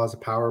 48 Laws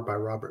of Power by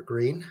Robert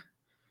Greene.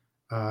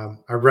 I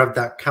read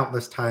that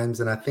countless times,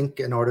 and I think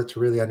in order to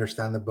really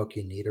understand the book,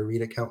 you need to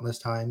read it countless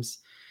times.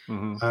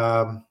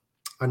 Mm-hmm.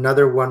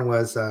 Another one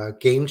was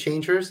Game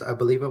Changers, I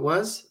believe it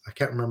was. I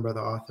can't remember the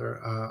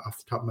author off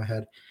the top of my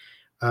head,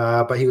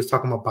 but he was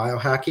talking about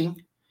biohacking,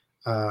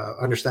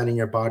 understanding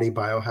your body,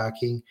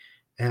 biohacking,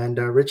 and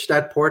Rich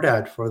Dad Poor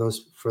Dad for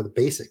the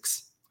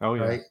basics. Oh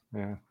yeah, right?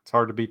 Yeah, it's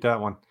hard to beat that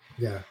one.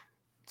 Yeah.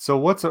 So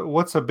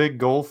what's a big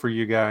goal for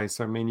you guys?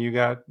 I mean, you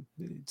got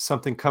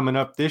something coming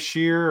up this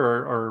year,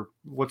 or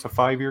what's a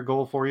 5-year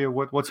goal for you?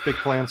 What's big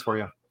plans for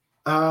you?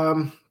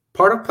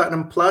 Part of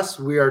Platinum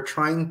Plus, we are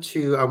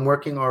I'm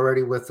working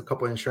already with a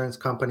couple of insurance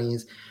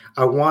companies.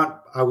 I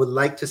would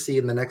like to see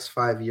in the next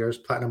 5 years,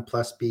 Platinum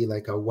Plus be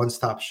like a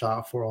one-stop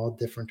shop for all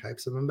different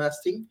types of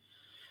investing.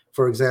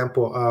 For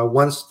example,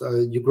 once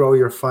you grow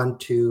your fund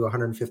to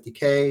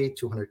 150K,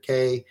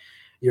 200K,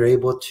 you're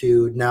able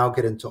to now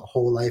get into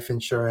whole life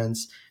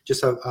insurance,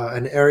 just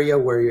an area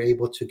where you're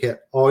able to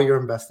get all your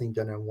investing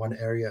done in one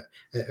area,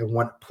 in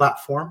one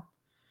platform.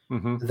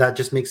 Mm-hmm. That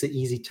just makes it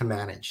easy to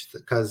manage,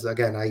 because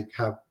again,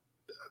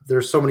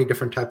 there's so many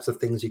different types of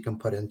things you can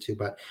put into,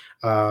 but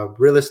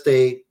real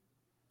estate,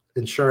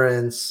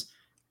 insurance,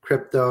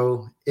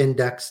 crypto,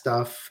 index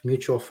stuff,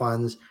 mutual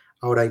funds,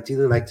 I would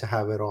ideally like to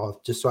have it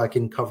all, just so I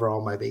can cover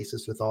all my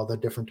bases with all the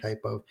different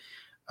type of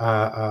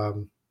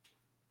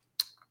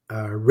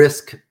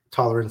risk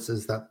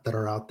tolerances that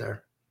are out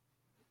there.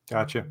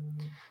 Gotcha.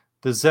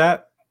 Does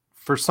that,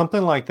 for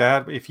something like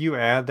that, if you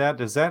add that,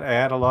 does that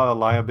add a lot of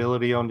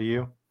liability onto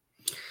you?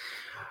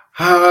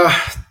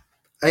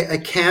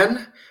 I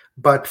can,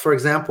 but for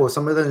example,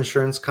 some of the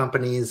insurance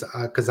companies,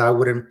 because I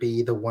wouldn't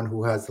be the one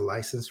who has the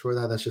license for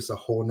that. That's just a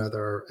whole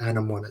nother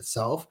animal in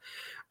itself.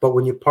 But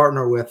when you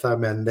partner with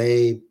them and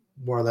they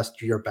more or less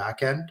do your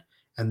back end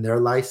and their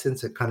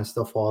license, it kind of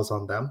still falls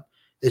on them.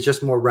 It's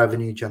just more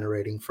revenue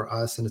generating for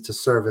us, and it's a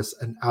service,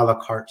 an a la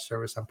carte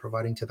service I'm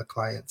providing to the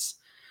clients,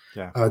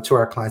 to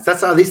our clients.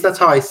 That's at least that's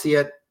how I see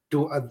it.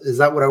 Is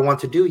that what I want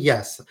to do?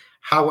 Yes.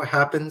 How it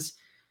happens,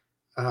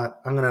 I'm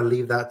going to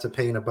leave that to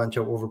paying a bunch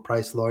of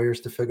overpriced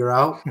lawyers to figure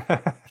out.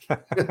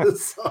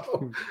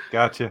 So.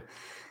 Gotcha.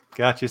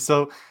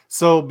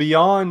 So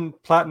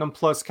beyond Platinum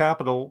Plus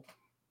Capital,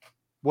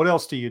 what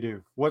else do you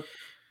do? What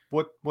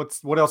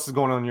else is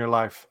going on in your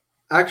life?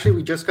 Actually,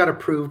 we just got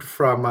approved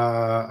from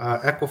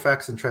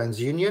Equifax and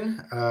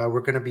TransUnion.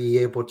 We're going to be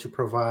able to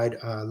provide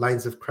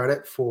lines of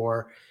credit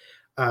for.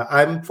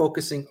 I'm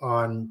focusing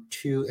on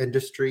 2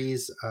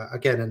 industries.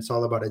 Again, it's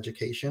all about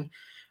education.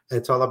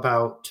 It's all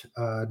about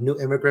new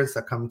immigrants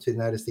that come to the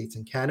United States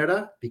and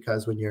Canada,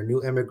 because when you're a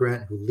new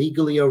immigrant who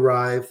legally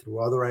arrived through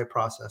all the right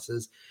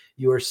processes,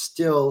 you are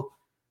still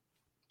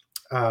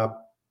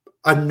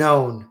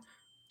unknown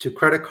to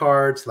credit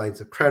cards,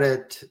 lines of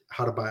credit,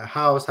 how to buy a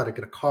house, how to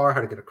get a car, how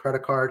to get a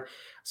credit card.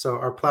 So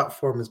our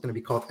platform is going to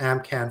be called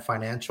AmCan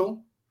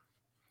Financial.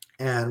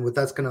 And what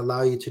that's going to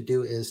allow you to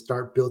do is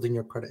start building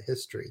your credit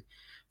history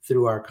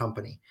through our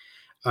company.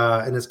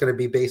 And it's going to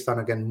be based on,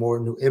 again, more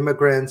new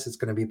immigrants. It's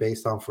going to be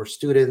based on for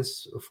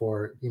students,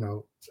 for,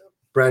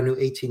 brand new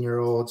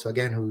 18-year-olds,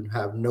 again, who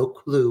have no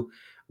clue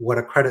what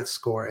a credit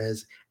score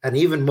is. And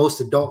even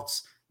most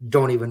adults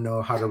don't even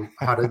know how to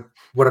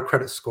what a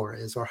credit score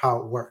is or how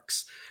it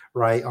works,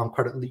 right? On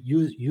credit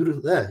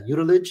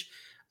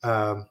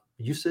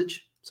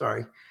usage.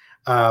 Sorry,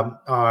 maxing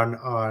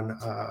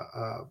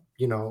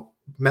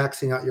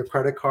out your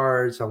credit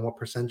cards, on what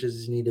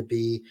percentages you need to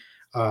be.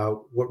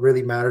 What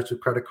really matters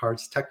with credit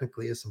cards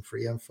technically is some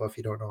free info if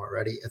you don't know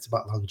already. It's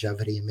about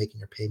longevity and making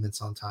your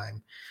payments on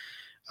time.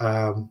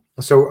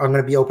 So I'm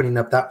going to be opening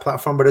up that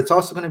platform, but it's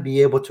also going to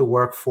be able to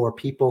work for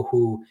people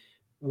who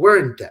were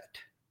in debt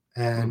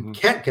and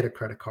can't get a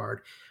credit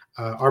card.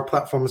 Our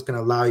platform is going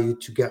to allow you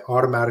to get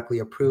automatically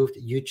approved.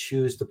 You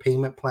choose the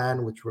payment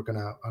plan, which I'm going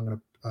to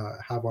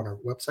have on our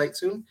website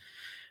soon.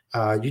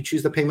 You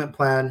choose the payment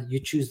plan, you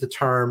choose the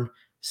term,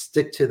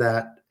 stick to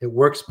that. It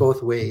works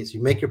both ways.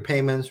 You make your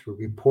payments, we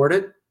report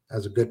it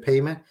as a good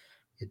payment.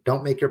 You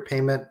don't make your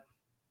payment,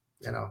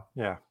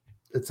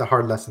 it's a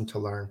hard lesson to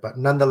learn. But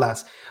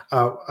nonetheless,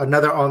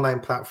 another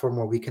online platform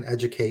where we can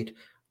educate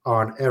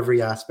on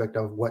every aspect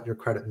of what your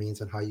credit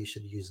means and how you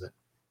should use it.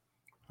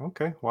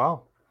 Okay.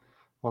 Wow.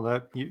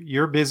 Well,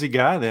 you're a busy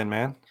guy then,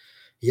 man.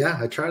 Yeah,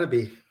 I try to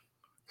be.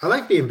 I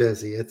like being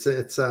busy.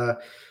 It's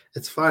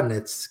fun.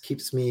 It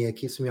keeps me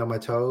on my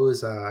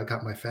toes. I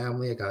got my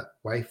family. I got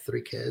wife, 3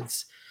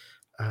 kids.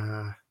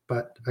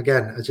 But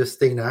again, I just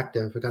staying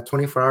active. I got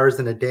 24 hours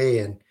in a day,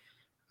 and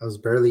I was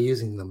barely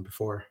using them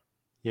before.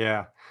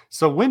 Yeah.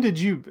 So when did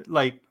you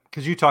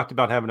because you talked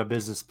about having a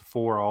business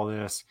before all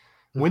this,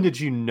 when did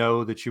you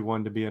know that you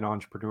wanted to be an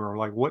entrepreneur?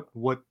 Like what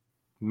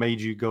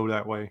made you go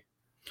that way?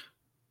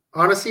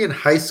 Honestly, in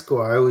high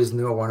school, I always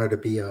knew I wanted to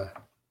be a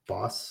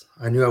boss.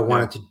 I knew I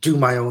wanted to do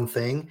my own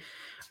thing.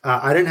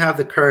 I didn't have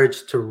the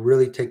courage to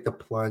really take the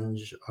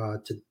plunge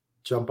to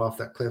jump off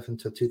that cliff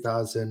until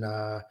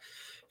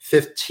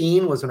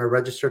 2015 was when I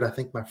registered, I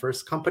think, my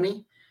first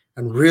company,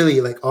 and really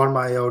on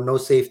my own, no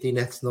safety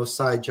nets, no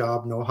side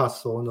job, no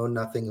hustle, no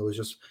nothing. It was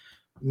just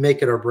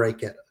make it or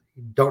break it.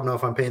 Don't know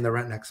if I'm paying the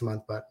rent next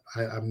month, but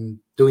I'm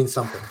doing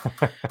something.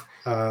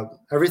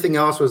 Everything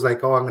else was I'm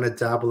going to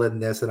dabble in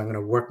this and I'm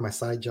going to work my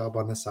side job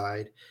on the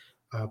side.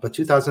 But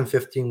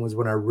 2015 was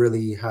when I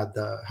really had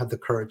the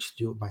courage to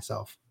do it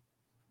myself.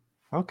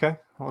 Okay.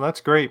 Well, that's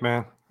great,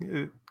 man.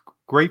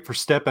 Great for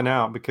stepping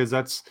out, because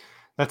that's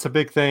a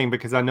big thing,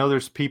 because I know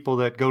there's people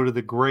that go to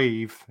the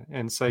grave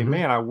and say,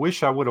 man, I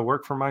wish I would have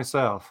worked for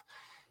myself.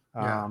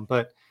 Yeah.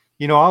 But,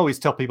 I always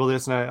tell people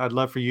this, and I'd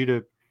love for you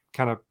to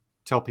kind of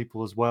tell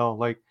people as well.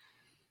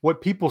 What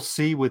people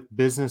see with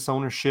business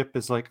ownership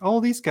is oh,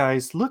 these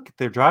guys, look,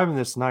 they're driving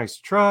this nice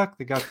truck.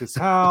 They got this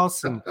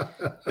house, and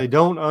they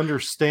don't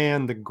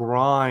understand the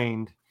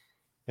grind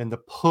and the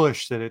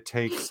push that it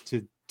takes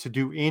to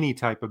do any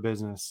type of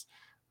business.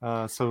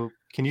 So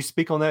can you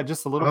speak on that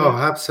just a little bit? Oh,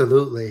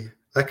 absolutely.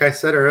 Like I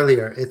said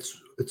earlier,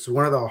 it's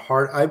one of the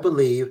hard, I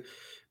believe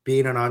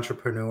being an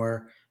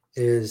entrepreneur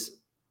it's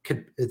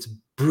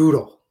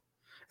brutal.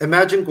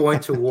 Imagine going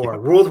to war,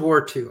 World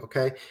War II.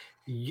 Okay.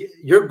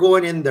 You're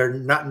going in there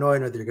not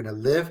knowing whether you're going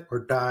to live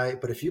or die.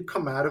 But if you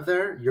come out of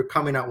there, you're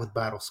coming out with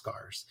battle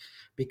scars,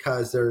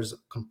 because there's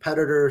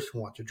competitors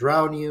who want to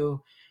drown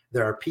you.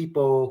 There are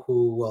people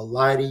who will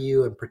lie to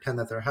you and pretend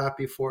that they're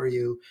happy for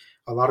you.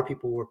 A lot of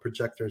people will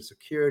project their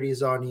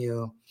insecurities on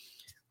you.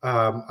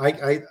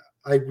 I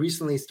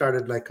recently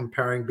started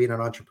comparing being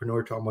an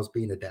entrepreneur to almost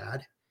being a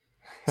dad.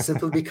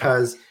 simply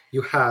because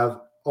you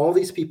have all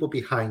these people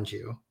behind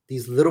you,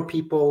 these little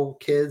people,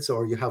 kids,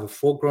 or you have a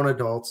full grown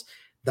adults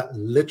that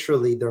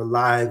literally their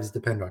lives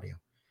depend on you.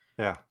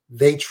 Yeah.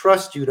 They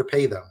trust you to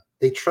pay them.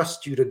 They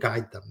trust you to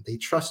guide them. They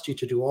trust you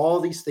to do all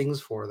these things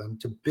for them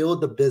to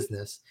build the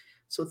business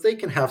so they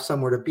can have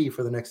somewhere to be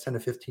for the next 10 to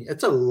 15.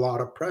 It's a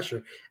lot of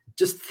pressure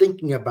just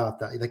thinking about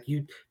that. Like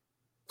you,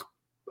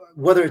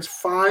 whether it's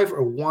 5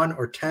 or 1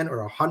 or 10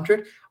 or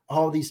 100,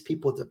 all these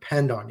people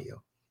depend on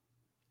you.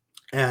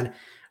 And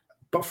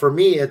but for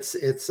me, it's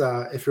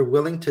if you're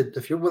willing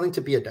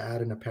to be a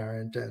dad and a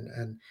parent,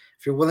 and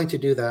if you're willing to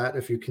do that,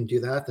 if you can do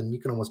that, then you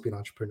can almost be an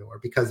entrepreneur,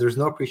 because there's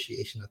no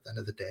appreciation at the end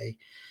of the day.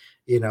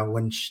 You know,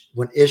 when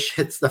ish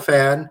hits the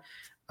fan,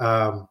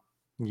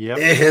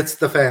 it hits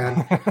the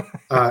fan.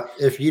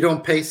 If you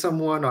don't pay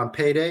someone on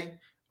payday,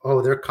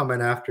 oh, they're coming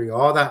after you.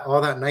 All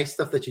that nice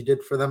stuff that you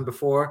did for them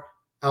before,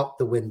 out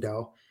the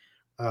window.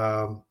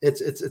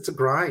 It's a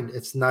grind.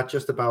 It's not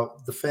just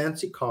about the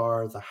fancy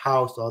car, the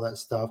house, all that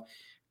stuff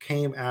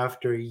came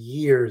after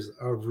years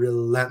of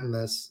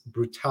relentless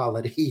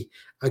brutality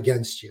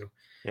against you.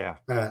 Yeah.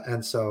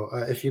 And so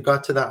if you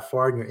got to that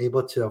far and you're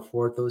able to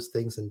afford those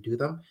things and do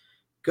them,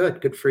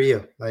 good for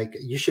you. Like,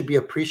 you should be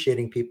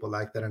appreciating people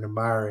like that and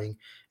admiring.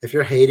 If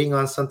you're hating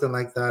on something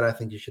like that, I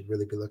think you should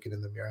really be looking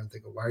in the mirror and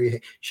think, why are you? You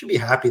should be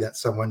happy that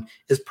someone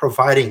is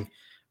providing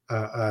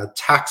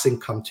tax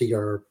income to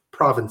your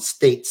province,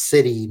 state,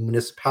 city,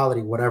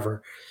 municipality,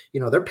 whatever.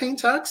 You know, they're paying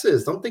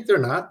taxes. Don't think they're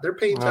not. They're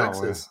paying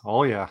taxes.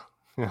 Oh yeah.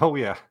 Oh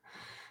yeah.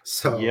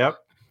 So Yep.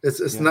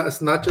 it's not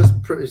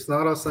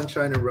all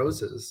sunshine and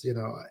roses. You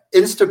know,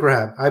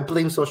 Instagram. I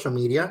blame social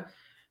media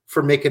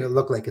for making it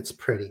look like it's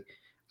pretty.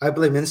 I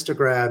blame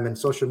Instagram and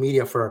social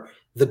media for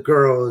the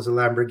girls, the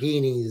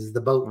Lamborghinis,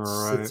 the boats.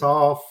 Right. It's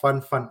all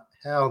fun.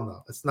 Hell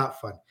no, it's not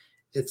fun.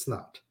 It's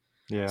not.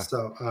 Yeah.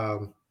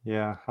 So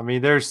yeah, I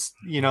mean, there's,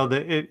 you know,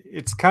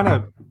 it's kind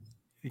of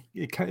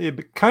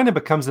it kind of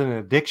becomes an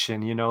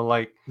addiction, you know,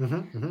 like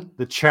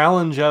the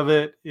challenge of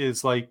it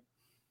is like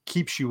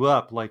keeps you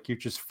up, like you're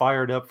just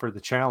fired up for the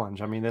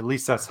challenge. I mean, at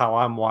least that's how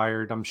I'm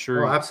wired. I'm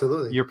sure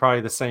absolutely. You're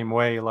probably the same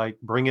way, like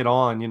bring it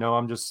on, you know,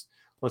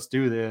 let's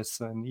do this.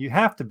 And you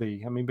have to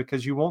be, I mean,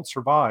 because you won't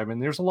survive.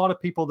 And there's a lot of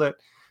people that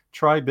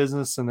try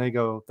business and they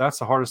go, that's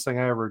the hardest thing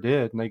I ever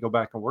did. And they go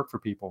back and work for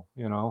people,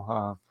 you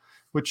know,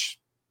 which,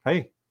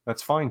 hey,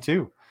 that's fine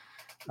too.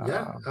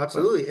 Yeah,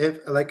 absolutely.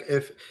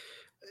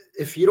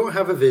 If you don't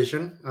have a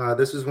vision,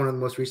 this is one of the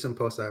most recent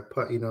posts I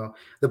put. You know,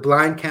 the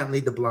blind can't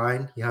lead the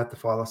blind. You have to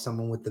follow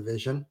someone with the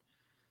vision.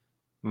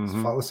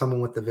 Follow someone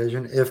with the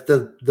vision. If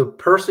the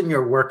person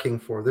you're working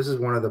for, this is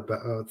one of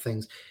the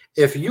things.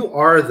 If you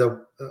are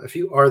the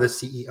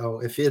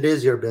CEO, if it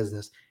is your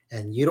business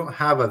and you don't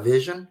have a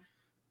vision,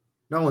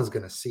 no one's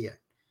going to see it.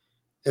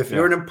 If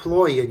you're an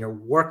employee and you're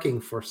working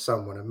for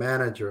someone, a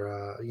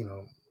manager, you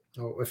know,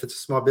 or if it's a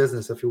small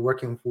business, if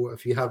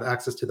you have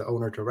access to the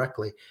owner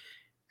directly,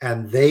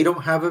 and they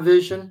don't have a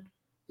vision,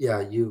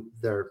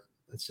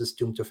 it's just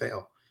doomed to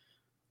fail.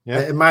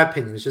 Yeah. In my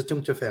opinion, it's just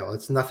doomed to fail.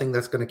 It's nothing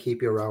that's going to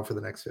keep you around for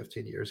the next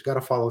 15 years. You got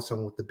to follow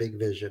someone with the big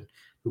vision,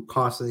 who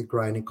constantly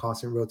grinding,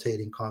 constantly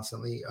rotating,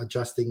 constantly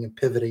adjusting and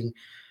pivoting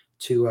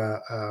to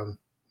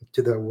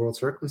the world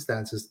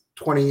circumstances.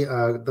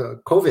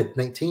 The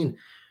COVID-19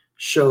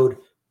 showed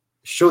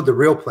the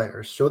real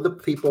players, showed the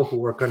people who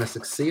were going to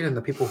succeed and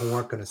the people who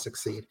weren't going to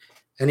succeed.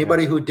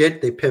 Anybody who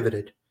did, they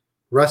pivoted.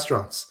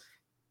 Restaurants,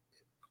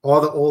 all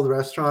the old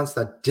restaurants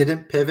that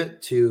didn't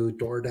pivot to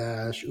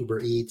DoorDash, Uber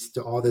Eats,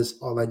 to all this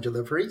online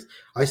deliveries.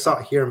 I saw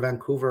it here in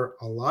Vancouver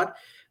a lot.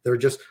 They're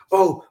just, we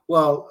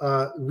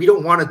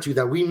don't want to do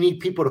that. We need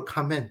people to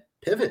come in.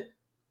 Pivot.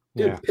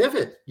 Dude,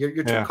 pivot.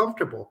 You're too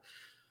comfortable.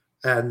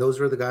 And those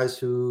were the guys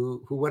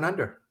who went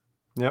under.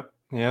 Yep.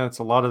 Yeah, it's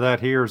a lot of that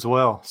here as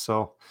well.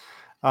 So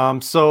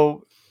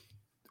so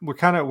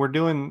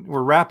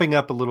we're wrapping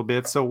up a little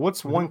bit. So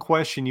what's one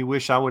question you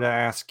wish I would have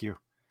asked you?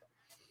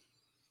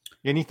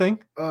 Anything?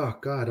 Oh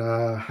God.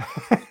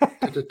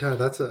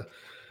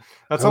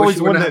 That's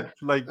always one that,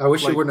 like, I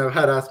wish you wouldn't have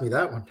had asked me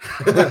that one.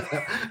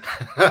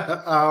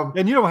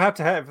 And you don't have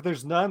to have. If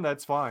there's none,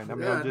 that's fine. I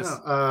mean, I'm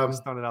just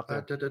throwing it out there.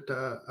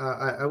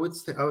 I would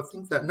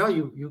think that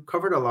you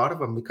covered a lot of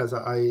them, because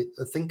I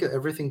think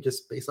everything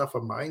just based off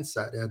of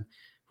mindset, and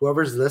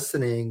whoever's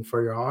listening,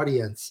 for your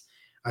audience,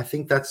 I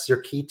think that's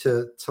your key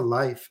to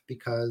life,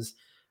 because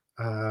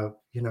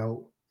you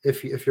know,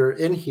 if you're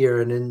in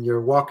here and then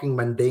you're walking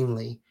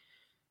mundanely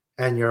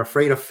and you're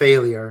afraid of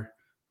failure,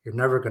 you're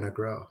never going to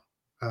grow.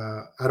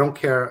 I don't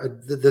care.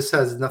 This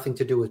has nothing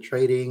to do with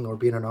trading or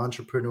being an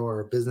entrepreneur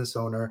or a business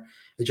owner.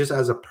 It's just,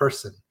 as a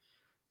person,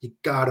 you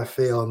gotta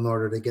fail in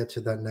order to get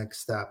to that next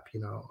step.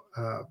 You know,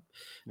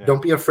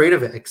 don't be afraid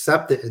of it.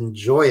 Accept it.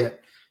 Enjoy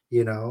it.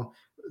 You know,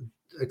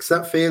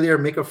 accept failure.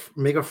 Make a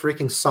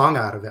freaking song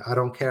out of it. I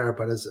don't care.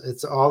 But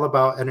it's all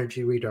about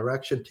energy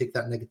redirection. Take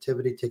that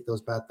negativity, take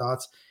those bad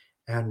thoughts,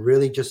 and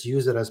really just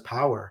use it as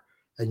power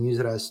and use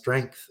it as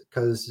strength,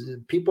 because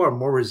people are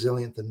more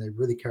resilient than they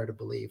really care to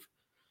believe.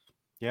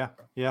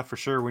 Yeah, for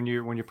sure. When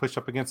you're pushed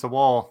up against a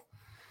wall,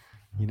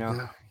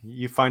 Yeah,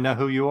 you find out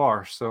who you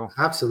are. So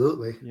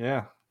absolutely.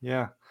 yeah,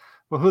 yeah.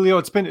 Well, Julio,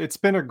 it's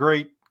been a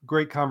great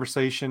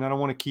conversation. I don't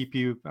want to keep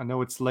you. I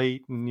know it's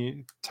late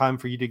and time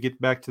for you to get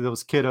back to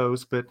those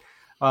kiddos, but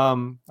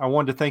I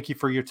wanted to thank you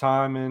for your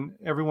time. And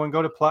everyone,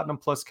 go to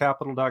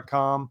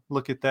platinumpluscapital.com.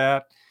 Look at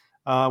that.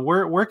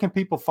 Where can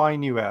people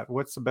find you at?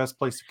 What's the best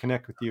place to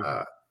connect with you?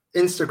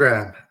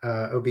 Instagram,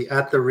 it'll be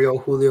at the real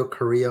Julio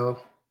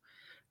Carrillo.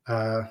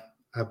 Uh,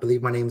 I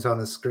believe my name's on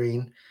the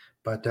screen,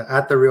 but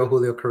at the real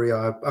Julio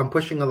Carrillo, I'm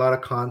pushing a lot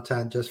of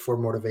content just for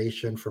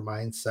motivation, for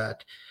mindset.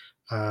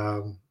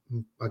 Um,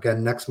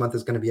 Again, next month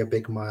is going to be a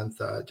big month.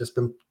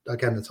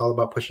 Again, it's all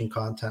about pushing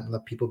content and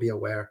let people be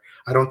aware.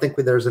 I don't think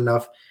there's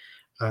enough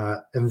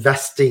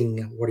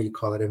investing. What do you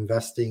call it?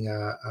 Investing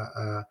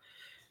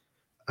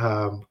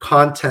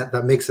content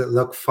that makes it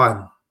look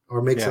fun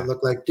or makes it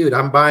look like, dude,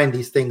 I'm buying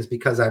these things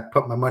because I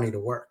put my money to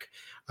work.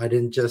 I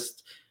didn't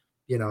just,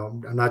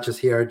 I'm not just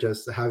here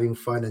just having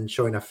fun and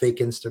showing a fake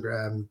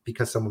Instagram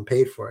because someone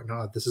paid for it.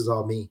 No, this is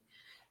all me.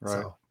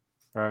 Right. So,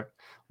 Right.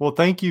 Well,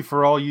 thank you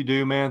for all you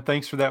do, man.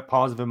 Thanks for that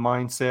positive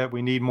mindset.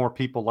 We need more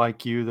people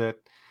like you that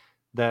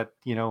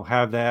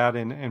have that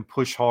and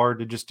push hard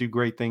to just do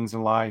great things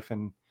in life,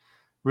 and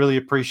really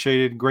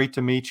appreciate it. Great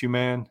to meet you,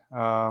 man.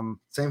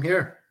 same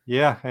here.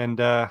 Yeah, and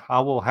I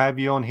will have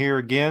you on here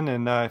again.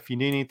 And if you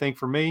need anything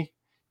from me,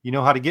 you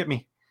know how to get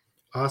me.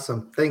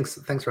 Awesome. Thanks,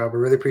 Robert.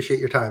 Really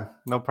appreciate your time.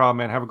 No problem,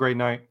 man. Have a great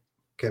night.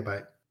 Okay,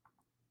 bye.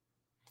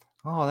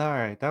 Oh, all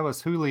right. That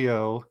was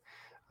Julio.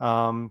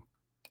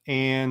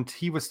 And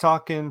he was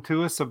talking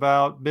to us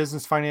about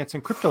business finance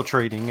and crypto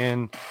trading,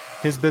 and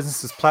his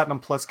business is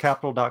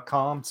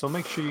platinumpluscapital.com. So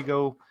make sure you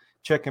go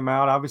check him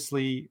out.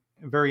 Obviously,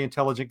 a very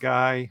intelligent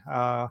guy,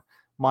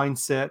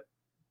 mindset,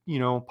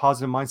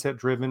 positive mindset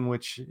driven,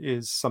 which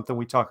is something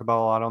we talk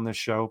about a lot on this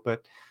show.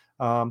 But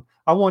I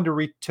wanted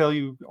to tell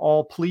you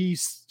all,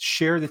 please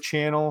share the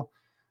channel.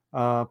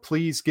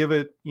 Please give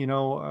it,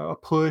 a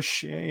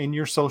push in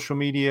your social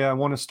media. I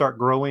want to start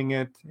growing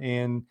it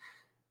and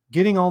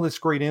getting all this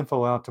great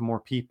info out to more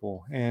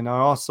people. And I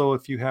also,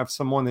 if you have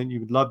someone that you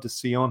would love to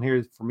see on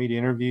here for me to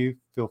interview,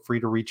 feel free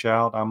to reach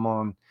out. I'm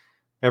on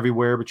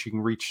everywhere, but you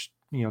can reach,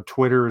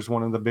 Twitter is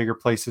one of the bigger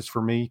places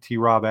for me,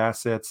 T-Rob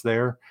Assets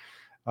there.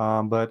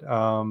 But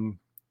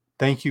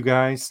thank you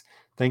guys.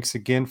 Thanks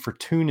again for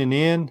tuning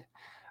in.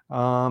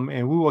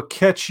 And we will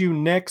catch you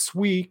next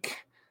week,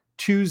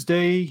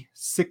 Tuesday,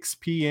 6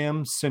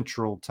 p.m.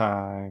 Central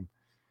Time.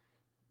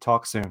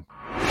 Talk soon.